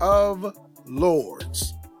Lord of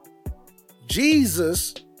Lords.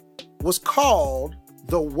 Jesus was called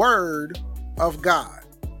the Word of God.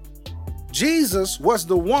 Jesus was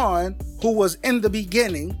the one who was in the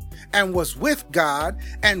beginning and was with God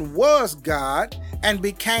and was God and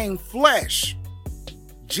became flesh.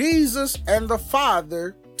 Jesus and the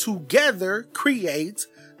Father together create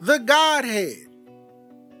the Godhead.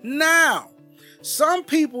 Now, some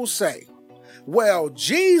people say, well,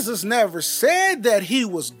 Jesus never said that he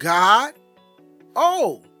was God.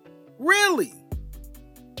 Oh, really?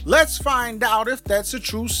 Let's find out if that's a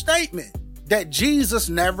true statement, that Jesus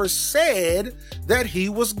never said that he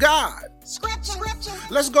was God. Scripture.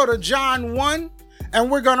 Let's go to John 1, and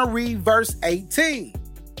we're going to read verse 18.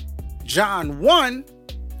 John 1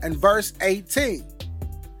 and verse 18.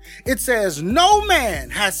 It says, no man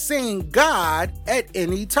has seen God at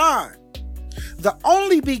any time. The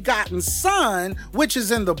only begotten Son, which is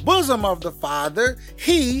in the bosom of the Father,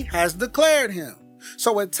 he has declared him.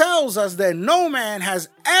 So it tells us that no man has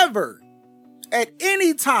ever at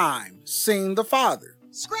any time seen the Father.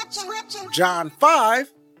 Scripture. John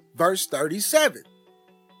 5, verse 37.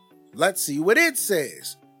 Let's see what it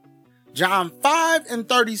says. John 5 and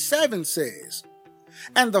 37 says,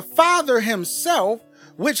 and the Father himself,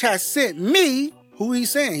 which has sent me, who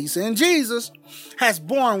he's saying? He's saying Jesus has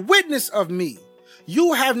borne witness of me.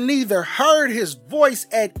 You have neither heard his voice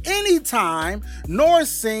at any time nor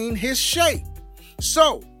seen his shape.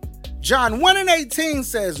 So, John 1:18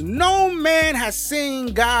 says, no man has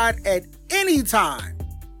seen God at any time.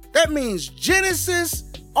 That means Genesis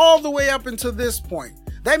all the way up until this point.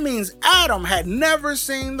 That means Adam had never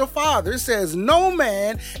seen the Father. It says no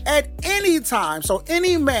man at any time. So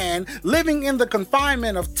any man living in the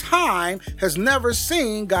confinement of time has never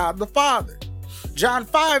seen God the Father. John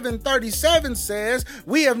 5:37 says,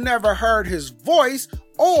 we have never heard his voice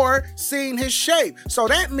or seen his shape. So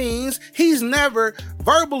that means he's never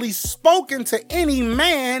verbally spoken to any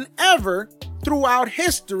man ever throughout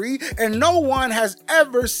history, and no one has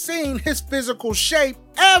ever seen his physical shape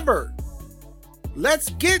ever. Let's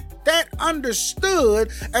get that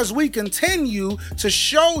understood as we continue to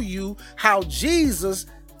show you how Jesus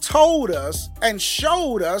told us and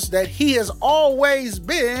showed us that he has always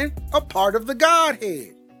been a part of the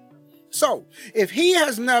Godhead. So, if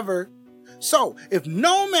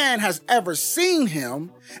no man has ever seen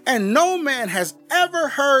him and no man has ever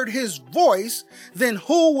heard his voice, then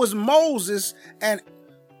who did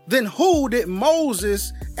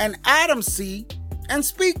Moses and Adam see and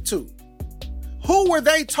speak to? Who were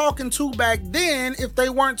they talking to back then if they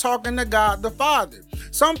weren't talking to God the Father?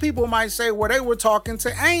 Some people might say, well, they were talking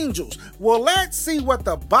to angels. Well, let's see what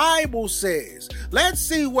the Bible says. Let's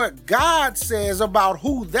see what God says about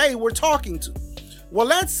who they were talking to. Well,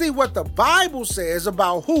 let's see what the Bible says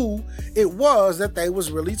about who it was that they was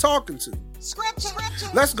really talking to. Scripture.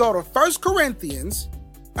 Let's go to 1 Corinthians,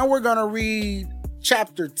 and we're going to read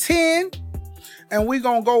chapter 10, and we're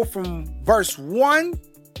going to go from verse 1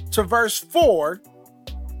 to verse 4.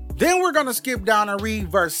 Then we're going to skip down and read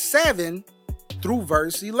verse 7 through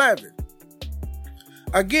verse 11.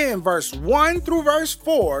 Again, verse 1 through verse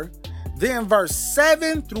 4, then verse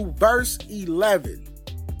 7 through verse 11.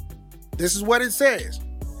 This is what it says.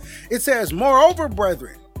 It says, moreover,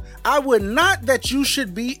 brethren, I would not that you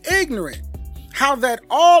should be ignorant, how that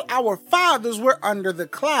all our fathers were under the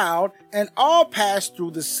cloud, and all passed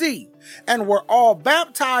through the sea, and were all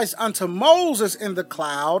baptized unto Moses in the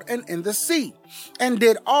cloud and in the sea, and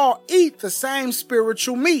did all eat the same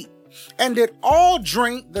spiritual meat, and did all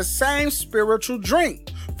drink the same spiritual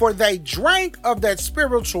drink, for they drank of that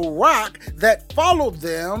spiritual rock that followed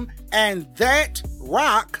them, and that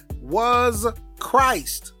rock was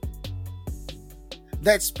Christ.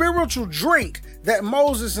 That spiritual drink that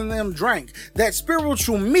Moses and them drank, that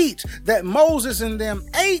spiritual meat that Moses and them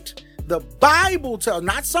ate, the Bible tells,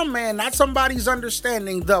 not some man, not somebody's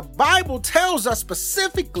understanding, the Bible tells us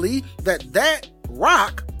specifically that that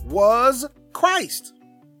rock was Christ.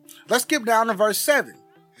 Let's skip down to verse 7.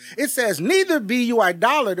 It says, neither be you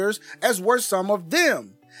idolaters, as were some of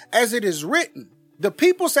them, as it is written, the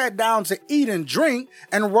people sat down to eat and drink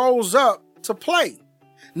and rose up to play.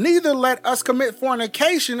 Neither let us commit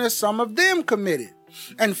fornication, as some of them committed,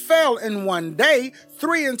 and fell in one day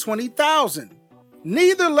 23,000.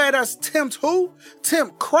 Neither let us tempt who?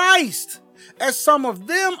 Tempt Christ, as some of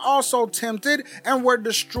them also tempted and were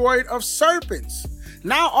destroyed of serpents.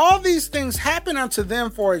 Now all these things happen unto them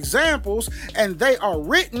for examples, and they are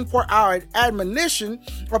written for our admonition,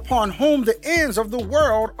 upon whom the ends of the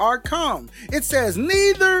world are come. It says,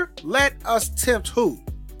 neither let us tempt who?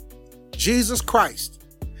 Jesus Christ.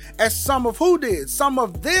 As some of who did? Some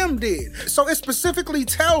of them did. So it specifically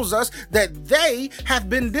tells us that they have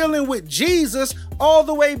been dealing with Jesus all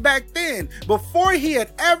the way back then, before he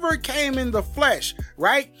had ever came in the flesh,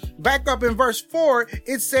 right? Back up in verse 4,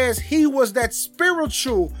 it says he was that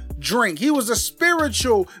spiritual drink. He was a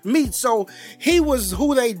spiritual meat. So he was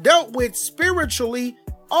who they dealt with spiritually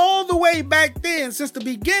all the way back then. Since the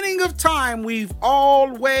beginning of time, we've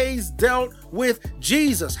always dealt with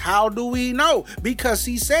Jesus. How do we know? Because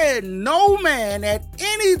he said no man at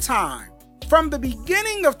any time from the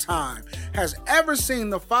beginning of time has ever seen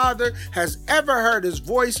the Father, has ever heard his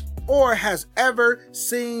voice, or has ever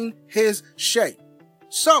seen his shape.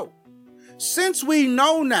 So, since we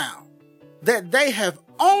know now that they have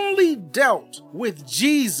only dealt with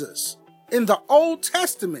Jesus in the Old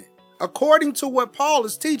Testament, according to what Paul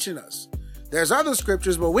is teaching us. There's other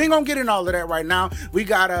scriptures, but we ain't gonna get in all of that right now. We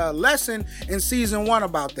got a lesson in season 1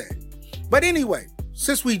 about that. But anyway,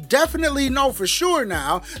 since we definitely know for sure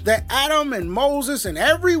now that Adam and Moses and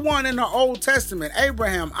everyone in the Old Testament,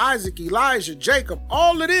 Abraham, Isaac, Elijah, Jacob,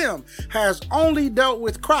 all of them has only dealt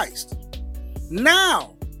with Christ.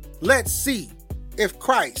 Now, let's see if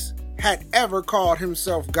Christ had ever called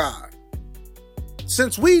himself God.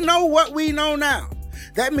 Since we know what we know now,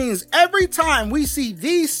 that means every time we see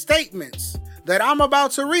these statements that I'm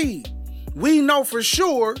about to read, we know for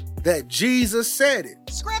sure that Jesus said it.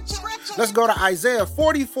 Let's go to Isaiah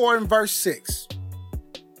 44 and verse 6.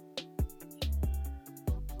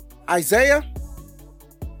 Isaiah,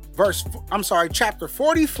 chapter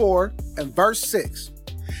 44 and verse 6.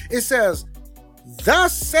 It says,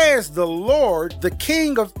 "Thus says the Lord, the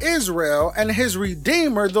King of Israel, and his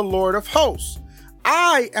Redeemer, the Lord of hosts.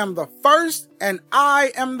 I am the first and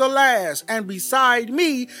I am the last, and beside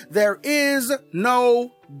me there is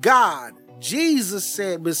no God." Jesus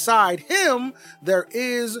said beside him there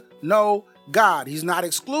is no God. He's not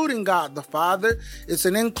excluding God the Father. It's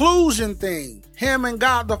an inclusion thing. Him and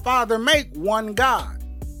God the Father make one God.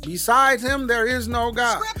 Besides him there is no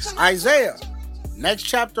God. Isaiah, next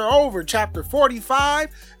chapter over, chapter 45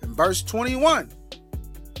 and verse 21.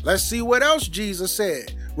 Let's see what else Jesus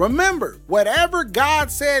said. Remember, whatever God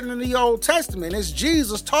said in the Old Testament is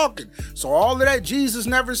Jesus talking. So all of that Jesus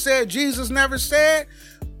never said,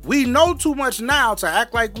 we know too much now to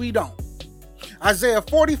act like we don't. Isaiah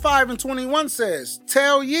 45 and 21 says,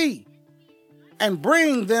 "Tell ye, and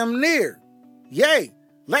bring them near. Yea,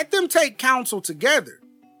 let them take counsel together.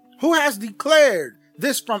 Who has declared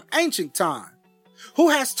this from ancient time? Who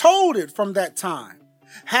has told it from that time?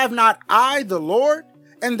 Have not I the Lord?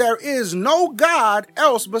 And there is no God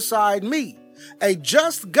else beside me, a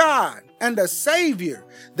just God and a Savior.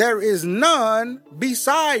 There is none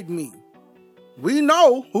beside me." We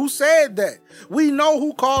know who said that. We know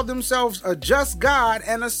who called themselves a just God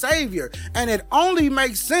and a Savior. And it only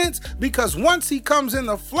makes sense because once he comes in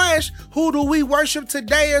the flesh, who do we worship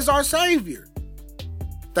today as our Savior?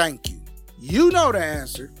 Thank you. You know the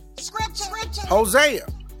answer. Hosea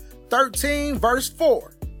 13 verse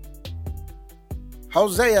 4.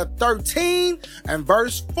 Hosea 13 and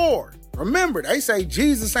verse 4. Remember, they say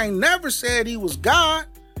Jesus ain't never said he was God.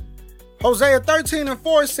 Hosea 13 and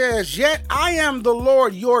 4 says, "Yet I am the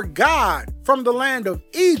Lord your God from the land of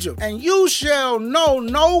Egypt, and you shall know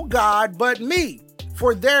no God but me,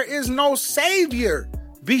 for there is no Savior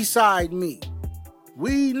beside me."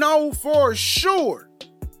 We know for sure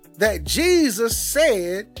that Jesus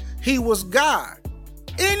said he was God.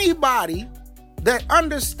 Anybody that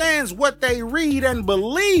understands what they read and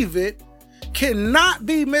believe it cannot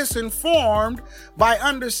be misinformed by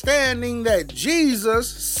understanding that Jesus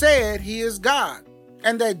said he is God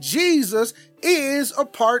and that Jesus is a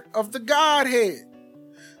part of the Godhead.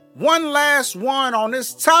 One last one on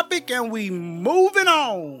this topic and we moving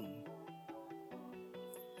on.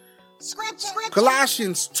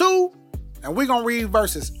 Colossians 2, and we're going to read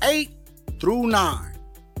verses 8 through 9.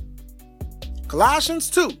 Colossians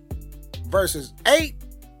 2, verses 8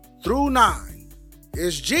 through 9.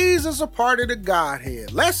 Is Jesus a part of the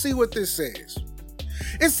Godhead? Let's see what this says.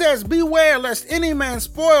 It says, "Beware lest any man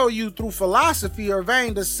spoil you through philosophy or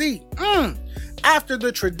vain deceit, after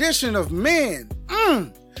the tradition of men,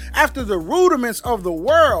 after the rudiments of the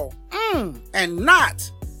world, and not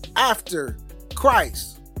after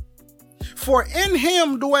Christ. For in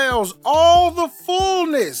him dwells all the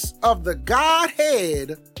fullness of the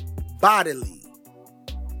Godhead bodily."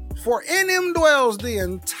 For in him dwells the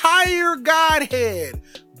entire Godhead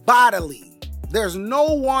bodily. There's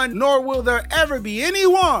no one, nor will there ever be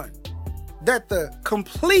anyone, that the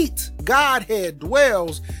complete Godhead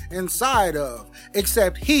dwells inside of,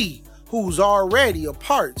 except he who's already a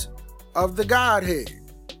part of the Godhead.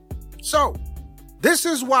 So, this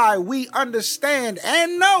is why we understand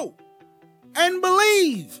and know and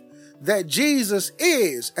believe that Jesus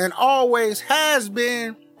is and always has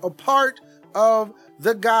been a part of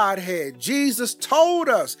the Godhead. Jesus told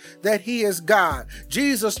us that he is God.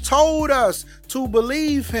 Jesus told us to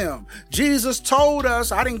believe him. Jesus told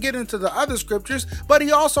us, I didn't get into the other scriptures, but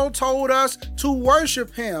he also told us to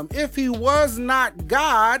worship him. If he was not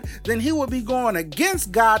God, then he would be going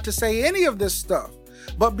against God to say any of this stuff.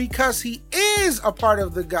 But because he is a part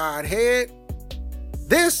of the Godhead,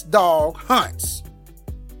 this dog hunts.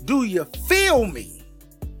 Do you feel me?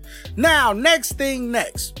 Now, next thing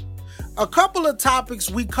next. A couple of topics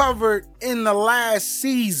we covered in the last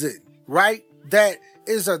season, right? That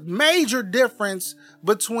is a major difference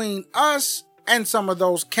between us and some of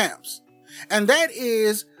those camps. And that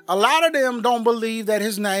is, a lot of them don't believe that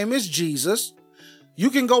his name is Jesus. You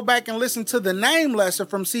can go back and listen to the name lesson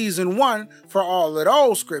from season 1 for all of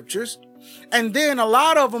those scriptures. And then a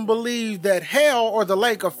lot of them believe that hell or the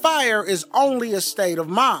lake of fire is only a state of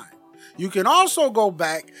mind. You can also go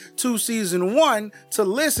back to season 1 to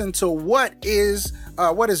listen to what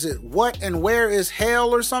and where is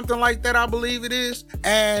hell or something like that, I believe it is.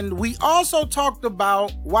 And we also talked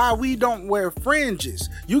about why we don't wear fringes.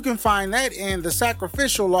 You can find that in the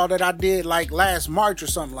sacrificial law that I did like last March or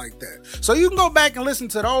something like that. So you can go back and listen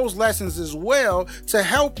to those lessons as well to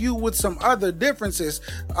help you with some other differences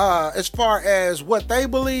as far as what they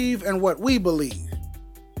believe and what we believe.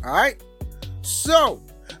 All right. So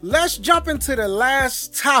let's jump into the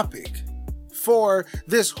last topic for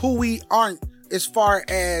this who we aren't as far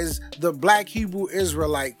as the Black Hebrew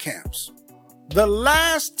Israelite camps. The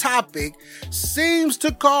last topic seems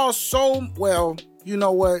to cause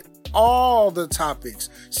all the topics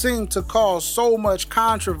seem to cause so much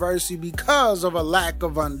controversy because of a lack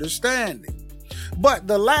of understanding. But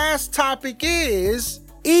the last topic is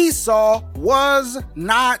Esau was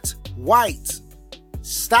not white.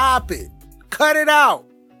 Stop it. Cut it out.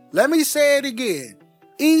 Let me say it again.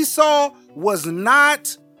 Esau was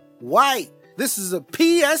not white. This is a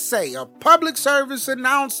PSA, a public service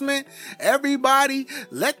announcement. Everybody,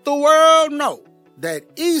 let the world know that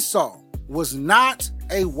Esau was not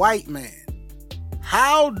a white man.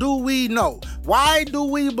 How do we know? Why do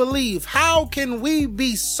we believe? How can we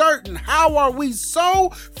be certain? How are we so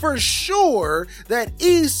for sure that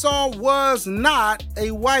Esau was not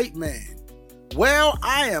a white man? Well,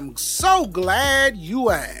 I am so glad you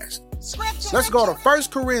asked. Let's go to 1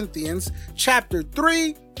 Corinthians chapter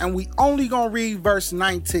 3, and we only gonna read verse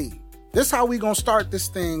 19. This is how we gonna start this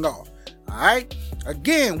thing off. All right?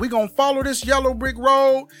 Again, we gonna follow this yellow brick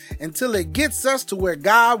road until it gets us to where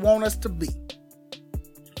God wants us to be.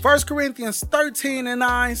 1 Corinthians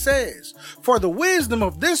 13:9 says, "For the wisdom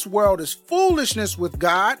of this world is foolishness with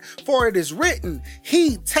God, for it is written,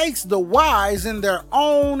 He takes the wise in their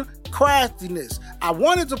own craftiness." I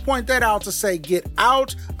wanted to point that out to say, get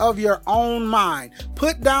out of your own mind.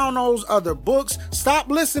 Put down those other books. Stop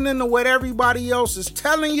listening to what everybody else is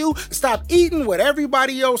telling you. Stop eating what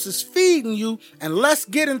everybody else is feeding you. And let's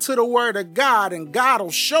get into the word of God, and God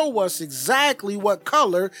will show us exactly what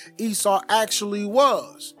color Esau actually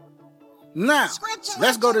was. Now,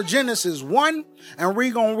 let's go to Genesis 1, and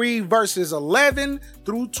we're going to read verses 11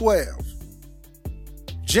 through 12.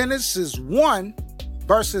 Genesis 1,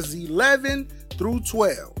 verses 11 through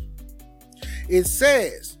 12. It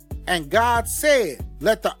says, "And God said,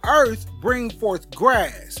 Let the earth bring forth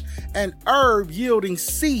grass, and herb yielding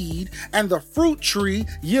seed, and the fruit tree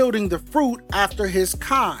yielding the fruit after his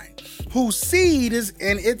kind, whose seed is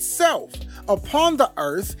in itself, upon the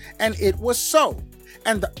earth, and it was so.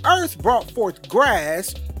 And the earth brought forth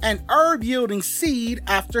grass, and herb yielding seed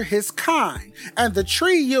after his kind, and the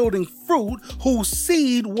tree yielding fruit, whose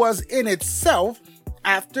seed was in itself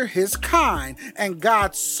after his kind. And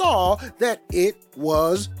God saw that it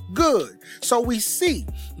was good." So we see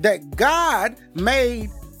that God made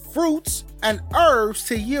fruits and herbs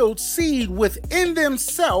to yield seed within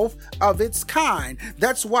themselves of its kind.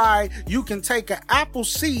 That's why you can take an apple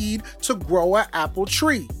seed to grow an apple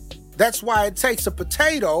tree. That's why it takes a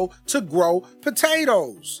potato to grow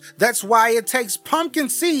potatoes. That's why it takes pumpkin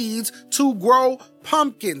seeds to grow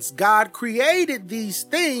pumpkins. God created these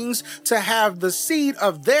things to have the seed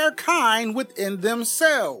of their kind within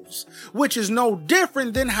themselves, which is no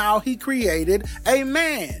different than how he created a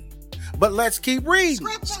man. But let's keep reading.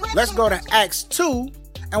 Let's go to Acts 2,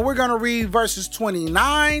 and we're going to read verses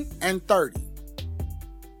 29 and 30.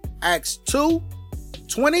 Acts 2,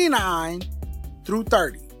 29 through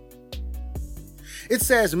 30. It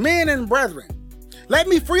says, "Men and brethren, let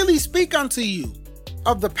me freely speak unto you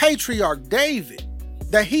of the patriarch David,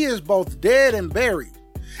 that he is both dead and buried,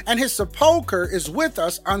 and his sepulchre is with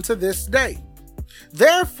us unto this day.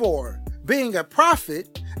 Therefore, being a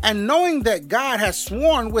prophet, and knowing that God has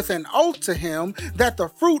sworn with an oath to him that the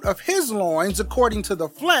fruit of his loins, according to the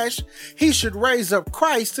flesh, he should raise up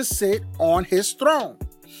Christ to sit on his throne."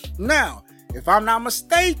 Now, if I'm not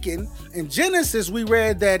mistaken, in Genesis we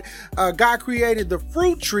read that God created the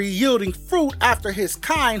fruit tree yielding fruit after his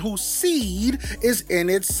kind, whose seed is in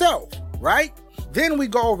itself, right? Then we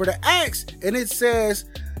go over to Acts, and it says,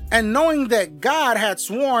 "And knowing that God had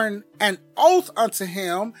sworn an oath unto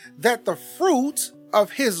him that the fruit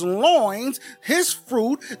of his loins, his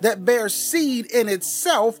fruit that bears seed in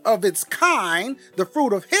itself of its kind, the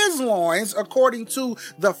fruit of his loins, according to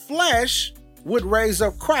the flesh, would raise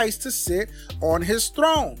up Christ to sit on his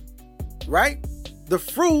throne," right? The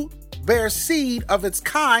fruit bears seed of its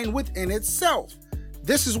kind within itself.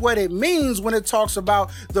 This is what it means when it talks about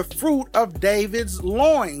the fruit of David's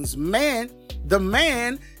loins. Man, the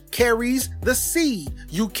man carries the seed.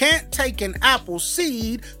 You can't take an apple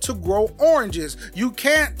seed to grow oranges. You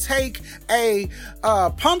can't take a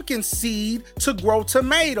pumpkin seed to grow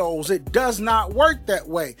tomatoes. It does not work that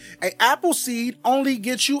way. An apple seed only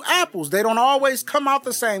gets you apples. They don't always come out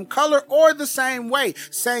the same color or the same way,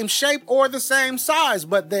 same shape or the same size,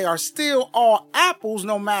 but they are still all apples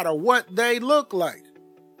no matter what they look like.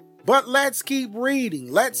 But let's keep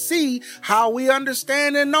reading. Let's see how we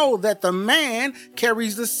understand and know that the man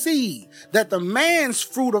carries the seed, that the man's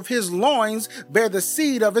fruit of his loins bear the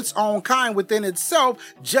seed of its own kind within itself,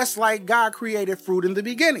 just like God created fruit in the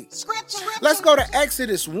beginning. Let's go to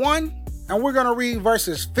Exodus 1, and we're going to read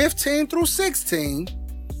verses 15 through 16.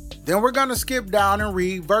 Then we're going to skip down and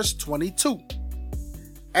read verse 22.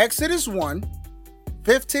 Exodus 1,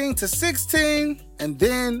 15 to 16, and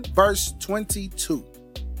then verse 22.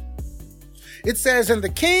 It says, "And the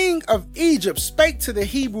king of Egypt spake to the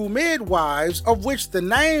Hebrew midwives, of which the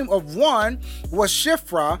name of one was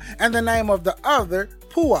Shiphrah, and the name of the other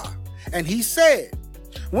Puah. And he said,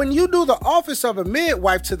 When you do the office of a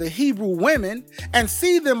midwife to the Hebrew women, and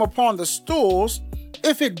see them upon the stools,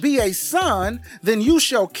 if it be a son, then you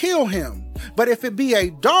shall kill him. But if it be a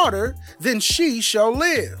daughter, then she shall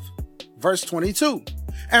live." Verse 22.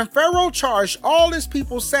 "And Pharaoh charged all his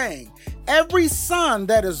people, saying, Every son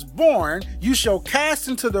that is born you shall cast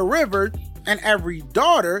into the river, and every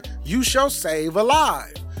daughter you shall save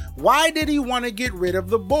alive." Why did he want to get rid of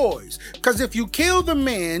the boys? Because if you kill the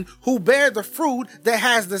men who bear the fruit that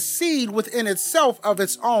has the seed within itself of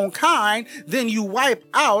its own kind, then you wipe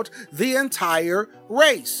out the entire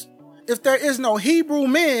race. If there is no Hebrew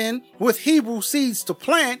men with Hebrew seeds to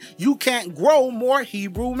plant, you can't grow more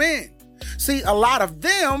Hebrew men. See, a lot of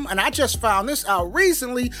them, and I just found this out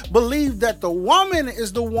recently, believe that the woman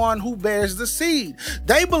is the one who bears the seed.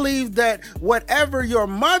 They believe that whatever your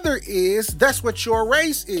mother is, that's what your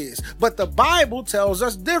race is. But the Bible tells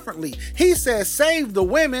us differently. He says, save the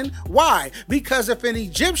women. Why? Because if an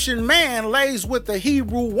Egyptian man lays with a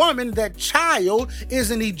Hebrew woman, that child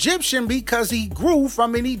is an Egyptian because he grew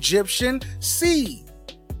from an Egyptian seed.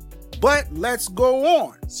 But let's go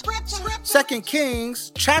on. 2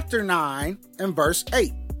 Kings chapter 9 and verse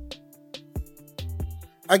 8.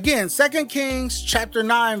 Again, 2 Kings chapter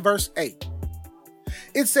 9 verse 8.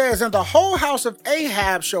 It says, "And the whole house of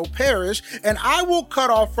Ahab shall perish, and I will cut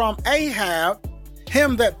off from Ahab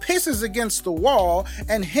him that pisses against the wall,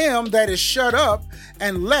 and him that is shut up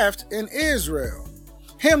and left in Israel."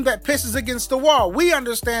 Him that pisses against the wall. We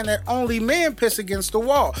understand that only men piss against the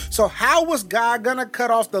wall. So how was God going to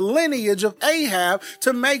cut off the lineage of Ahab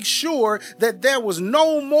to make sure that there was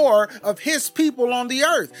no more of his people on the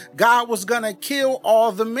earth? God was going to kill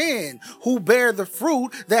all the men who bear the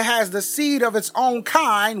fruit that has the seed of its own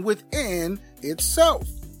kind within itself.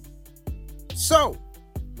 So,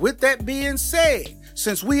 with that being said,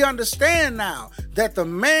 since we understand now that the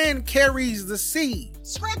man carries the seed,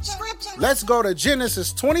 let's go to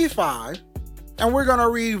Genesis 25, and we're going to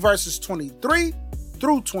read verses 23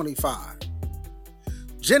 through 25.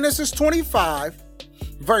 Genesis 25,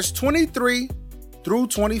 verse 23 through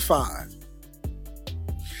 25.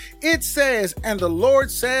 It says, "And the Lord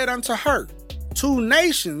said unto her, Two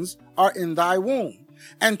nations are in thy womb,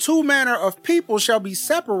 and two manner of people shall be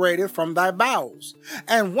separated from thy bowels.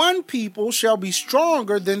 And one people shall be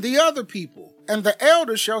stronger than the other people, and the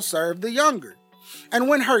elder shall serve the younger. And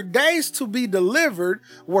when her days to be delivered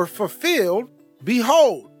were fulfilled,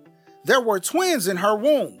 behold, there were twins in her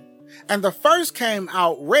womb. And the first came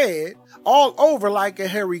out red, all over like a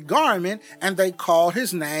hairy garment, and they called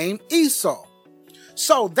his name Esau.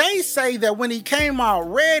 So they say that when he came out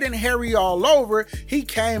red and hairy all over, he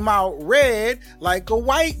came out red like a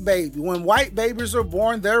white baby. When white babies are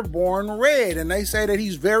born, they're born red. And they say that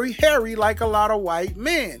he's very hairy like a lot of white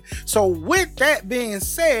men. So with that being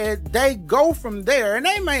said, they go from there, and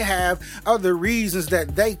they may have other reasons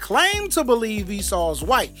that they claim to believe Esau's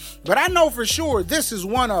white. But I know for sure this is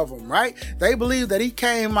one of them, right? They believe that he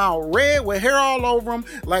came out red with hair all over him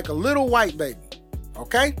like a little white baby.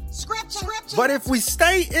 Okay? But if we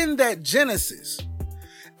stay in that Genesis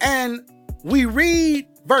and we read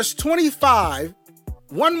verse 25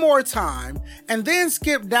 one more time and then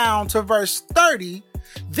skip down to verse 30,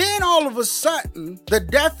 then all of a sudden the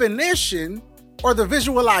definition or the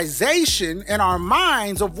visualization in our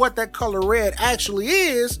minds of what that color red actually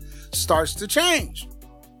is starts to change.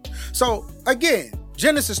 So again,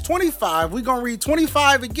 Genesis 25, we're going to read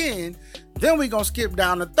 25 again, then we're going to skip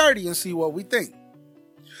down to 30 and see what we think.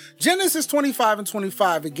 Genesis 25 and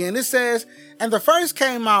 25 again, it says, "And the first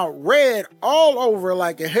came out red all over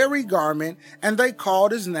like a hairy garment, and they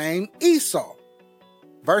called his name Esau."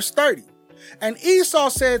 Verse 30, And Esau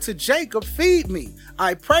said to Jacob, feed me,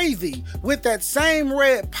 I pray thee, with that same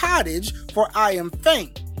red pottage, for I am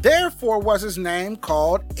faint. Therefore was his name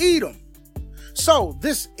called Edom. So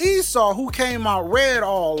this Esau, who came out red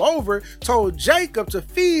all over, told Jacob to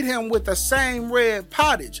feed him with the same red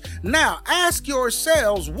pottage. Now ask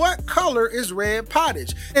yourselves, what color is red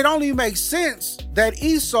pottage? It only makes sense that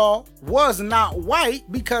Esau was not white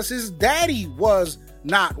because his daddy was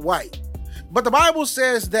not white. But the Bible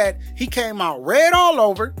says that he came out red all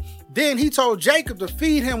over. Then he told Jacob to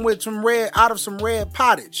feed him with some red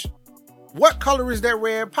pottage. What color is that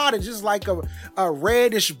red pottage? It's like a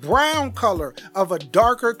reddish brown color of a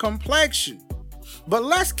darker complexion. But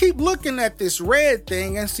let's keep looking at this red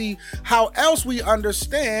thing and see how else we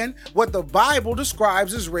understand what the Bible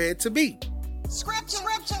describes as red to be. Scripture.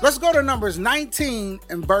 Let's go to Numbers 19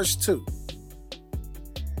 and verse 2.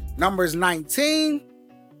 Numbers 19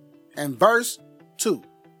 and verse 2.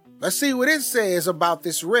 Let's see what it says about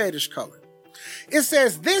this reddish color. It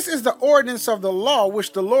says, this is the ordinance of the law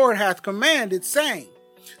which the Lord hath commanded, saying,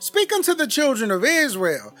 speak unto the children of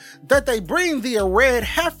Israel, that they bring thee a red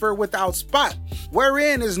heifer without spot,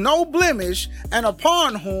 wherein is no blemish, and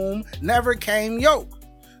upon whom never came yoke.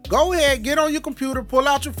 Go ahead, get on your computer, pull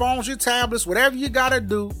out your phones, your tablets, whatever you gotta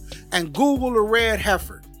do, and Google a red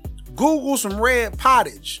heifer. Google some red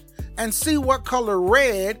pottage, and see what color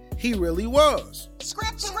red he really was.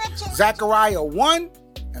 Scripture. Zechariah 1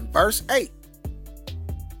 and verse 8.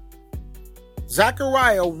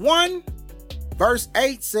 Zechariah 1 verse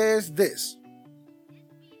 8 says this.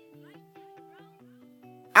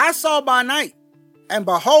 I saw by night, and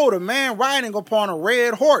behold, a man riding upon a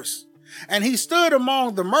red horse, and he stood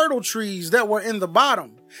among the myrtle trees that were in the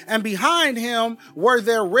bottom, and behind him were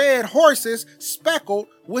their red horses speckled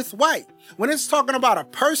with white. When it's talking about a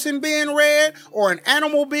person being red, or an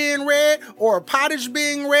animal being red, or a pottage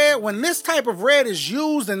being red, when this type of red is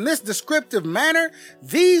used in this descriptive manner,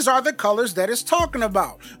 these are the colors that it's talking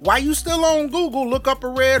about. While you still on Google, look up a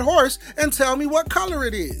red horse and tell me what color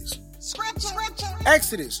it is. Scripture.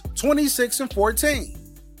 Exodus 26 and 14.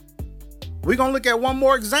 We're going to look at one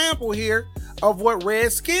more example here of what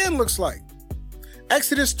red skin looks like.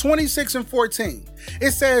 Exodus 26 and 14.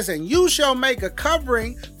 It says, and you shall make a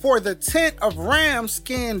covering for the tent of ram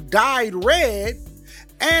skin dyed red,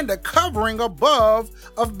 and a covering above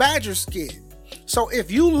of badger skin. So if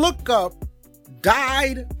you look up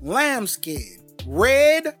dyed lambskin,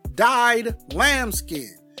 red dyed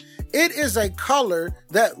lambskin, it is a color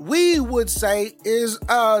that we would say is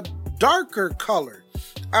a darker color.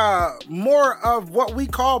 More of what we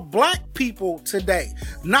call black people today.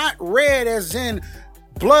 Not red as in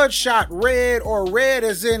bloodshot red, or red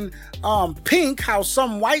as in pink, how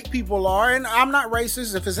some white people are. And I'm not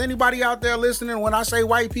racist. If there's anybody out there listening, when I say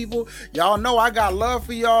white people, y'all know I got love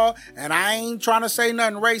for y'all, and I ain't trying to say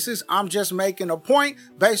nothing racist. I'm just making a point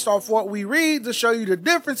based off what we read to show you the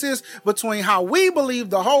differences between how we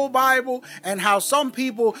believe the whole Bible and how some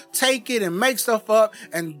people take it and make stuff up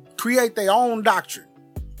and create their own doctrine.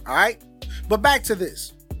 All right, but back to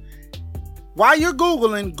this. While you're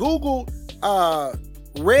Googling, Google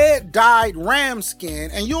red dyed ram skin,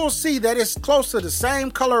 and you'll see that it's close to the same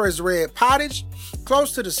color as red pottage,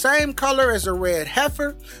 close to the same color as a red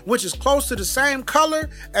heifer, which is close to the same color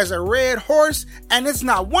as a red horse, and it's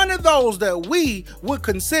not one of those that we would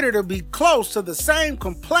consider to be close to the same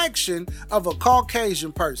complexion of a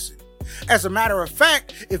Caucasian person. As a matter of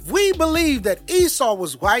fact, if we believe that Esau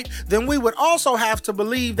was white, then we would also have to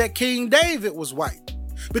believe that King David was white.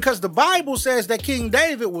 Because the Bible says that King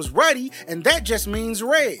David was ruddy, and that just means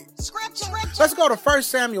red. Scripture. Let's go to 1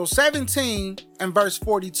 Samuel 17 and verse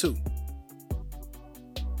 42.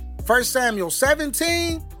 1 Samuel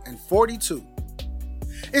 17 and 42.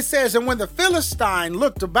 It says, and when the Philistine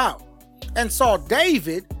looked about and saw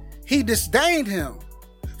David, he disdained him,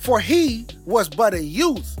 for he was but a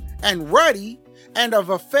youth, and ruddy, and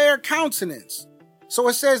of a fair countenance. So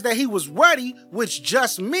it says that he was ruddy, which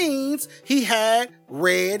just means he had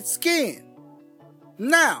red skin.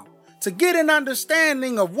 Now, to get an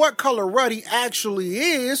understanding of what color ruddy actually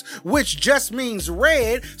is, which just means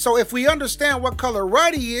red, so if we understand what color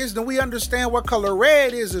ruddy is, then we understand what color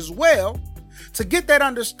red is as well. To get that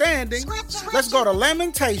understanding, let's go to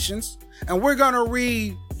Lamentations, and we're going to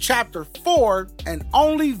read chapter 4 and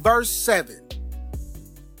only verse 7.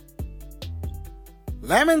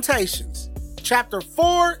 Lamentations, chapter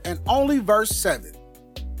 4 and only verse 7.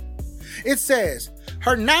 It says,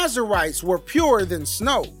 her Nazarites were purer than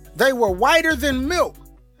snow. They were whiter than milk.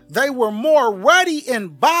 They were more ruddy in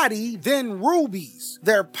body than rubies.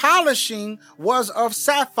 Their polishing was of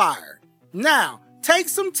sapphire. Now, take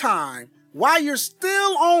some time while you're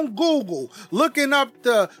still on Google looking up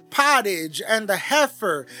the pottage and the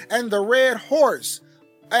heifer and the red horse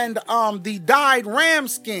and the dyed ram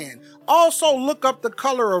skin, also look up the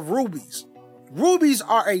color of rubies. Rubies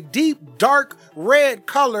are a deep, dark red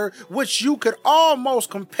color which you could almost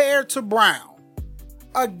compare to brown.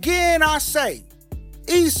 Again, I say,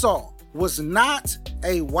 Esau was not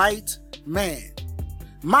a white man.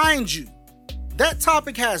 Mind you, that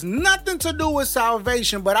topic has nothing to do with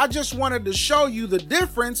salvation, but I just wanted to show you the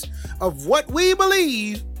difference of what we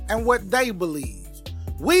believe and what they believe.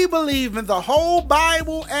 We believe in the whole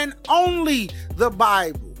Bible and only the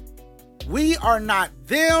Bible. We are not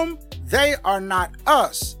them, they are not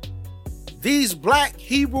us. These black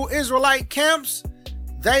Hebrew Israelite camps,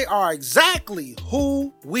 they are exactly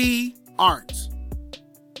who we aren't.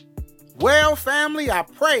 Well, family, I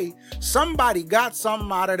pray somebody got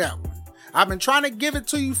something out of that one. I've been trying to give it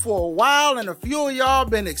to you for a while, and a few of y'all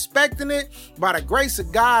been expecting it. By the grace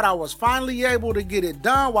of God, I was finally able to get it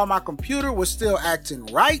done while my computer was still acting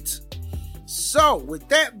right. So, with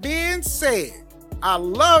that being said, I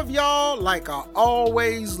love y'all like I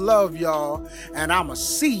always love y'all, and I'ma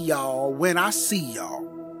see y'all when I see y'all.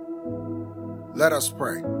 Let us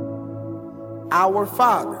pray. Our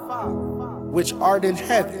Father, which art in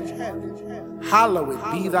heaven, hallowed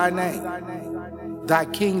be thy name. Thy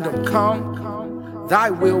kingdom come,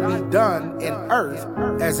 thy will be done in earth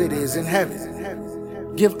as it is in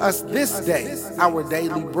heaven. Give us this day our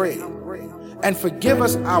daily bread, and forgive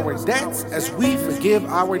us our debts as we forgive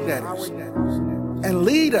our debtors. And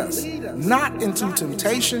lead us not into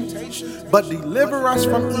temptation, but deliver us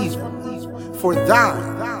from evil. For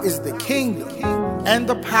thine is the kingdom, and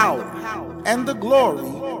the power, and the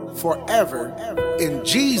glory forever. In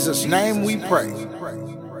Jesus' name we pray.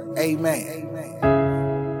 Amen.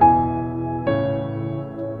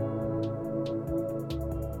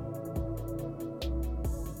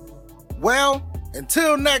 Well,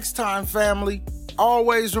 until next time, family,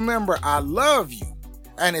 always remember I love you.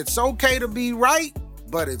 And it's okay to be right,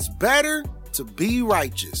 but it's better to be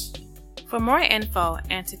righteous. For more info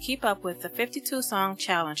and to keep up with the 52 Song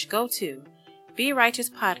Challenge, go to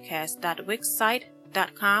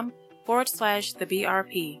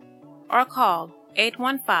BeRighteousPodcast.wixsite.com/theBRP or call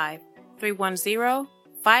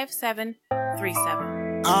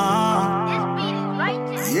 815-310-5737.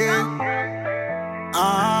 Yeah.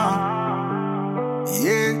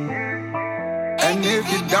 And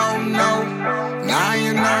if you don't know, now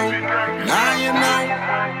you know, now you know.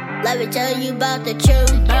 Let me tell you about the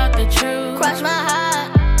truth. Cross my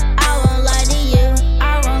heart, I won't lie to you.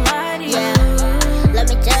 Yeah. Let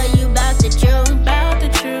me tell you about the truth.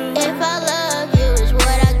 If I love you is what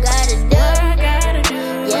I gotta do.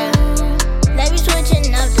 Yeah. They be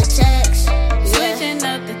switching up the text.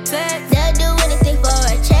 They'll do anything for a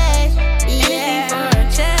check. Yeah.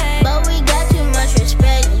 But we got too much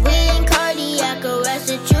respect. We ain't cardiac arrest.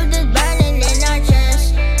 The truth is burning in our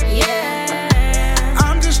chest. Yeah.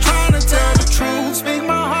 I'm just trying to tell the truth. Speak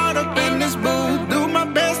my heart up in this booth. Do my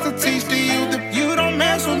best to teach to you that you don't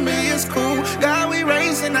mess with me, it's cool. God, we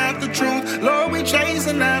racing after truth. Lord, we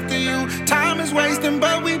chasing after you. Time is wasting,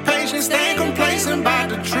 but we patient. Stay complacent by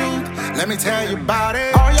the truth. Let me tell you about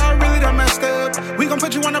it. All y'all really done messed up. We gon'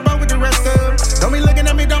 put you on the boat with the rest of. Don't be looking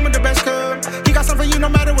at me dumb with the best cup. He got something for you no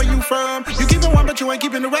matter where you from. You keepin' one, but you ain't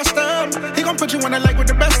keeping the rest of. He gon' put you on the lake with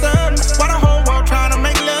the best of. Why the whole world trying to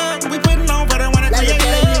make love? We putting on for the one that Let me create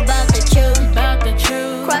tell you love. about the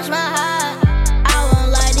truth. Cross my heart, I won't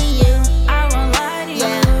lie to you.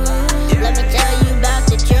 Yeah. Let me tell you about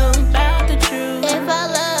the truth. If I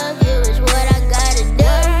love you is what I gotta do.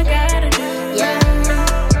 Yeah.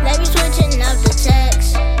 They be switching up the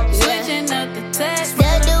text.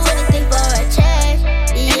 They'll do anything for a check.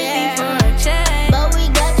 Yeah. But we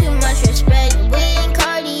got too much respect. We ain't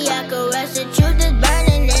cardiac arrest. The truth is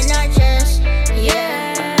burning in our chest.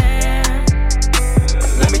 Yeah.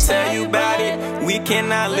 Let me tell you about it. We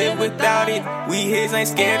cannot live without it. We his ain't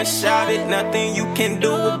scared to shout it. Nothing you can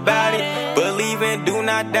do about it. Believe and do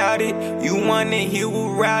not doubt it. You want it, he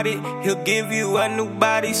will route it. He'll give you a new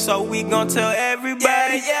body, so we gon' tell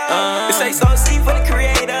everybody. This ain't so sweet for the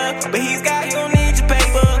creator, but he don't need your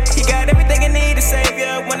paper. He got everything he need to save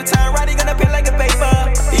you. When the time right, he gonna pay like a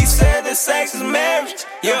paper. He said that sex is marriage.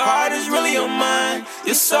 Your heart is really your mind.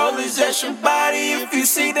 Your soul is just your body. If you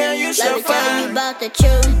see, then you Let shall me tell you find. about the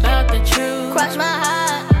truth. Cross my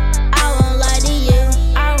heart, I won't lie to you.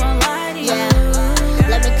 Yeah.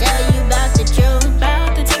 Let me tell you about the truth.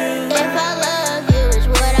 If I love you is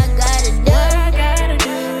what I gotta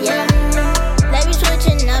do. Yeah. They be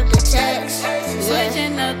switching up the text. Yeah.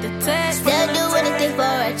 They'll do anything for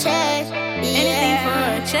a check. Yeah.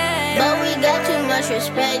 But we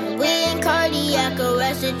disrespect. We in cardiac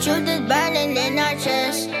arrest. The truth is burning in our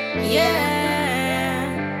chest. Yeah.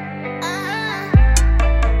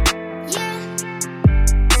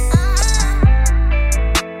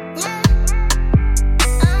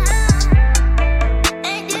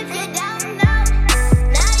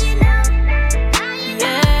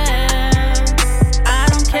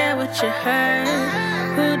 You heard?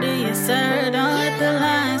 Who do you serve? Don't let the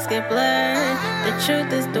lines get blurred. The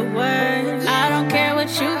truth is the word. I don't care what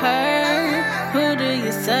you heard. Who do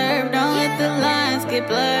you serve? Don't let the lines get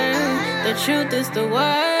blurred. The truth is the word.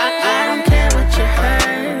 I don't care what you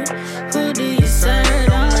heard.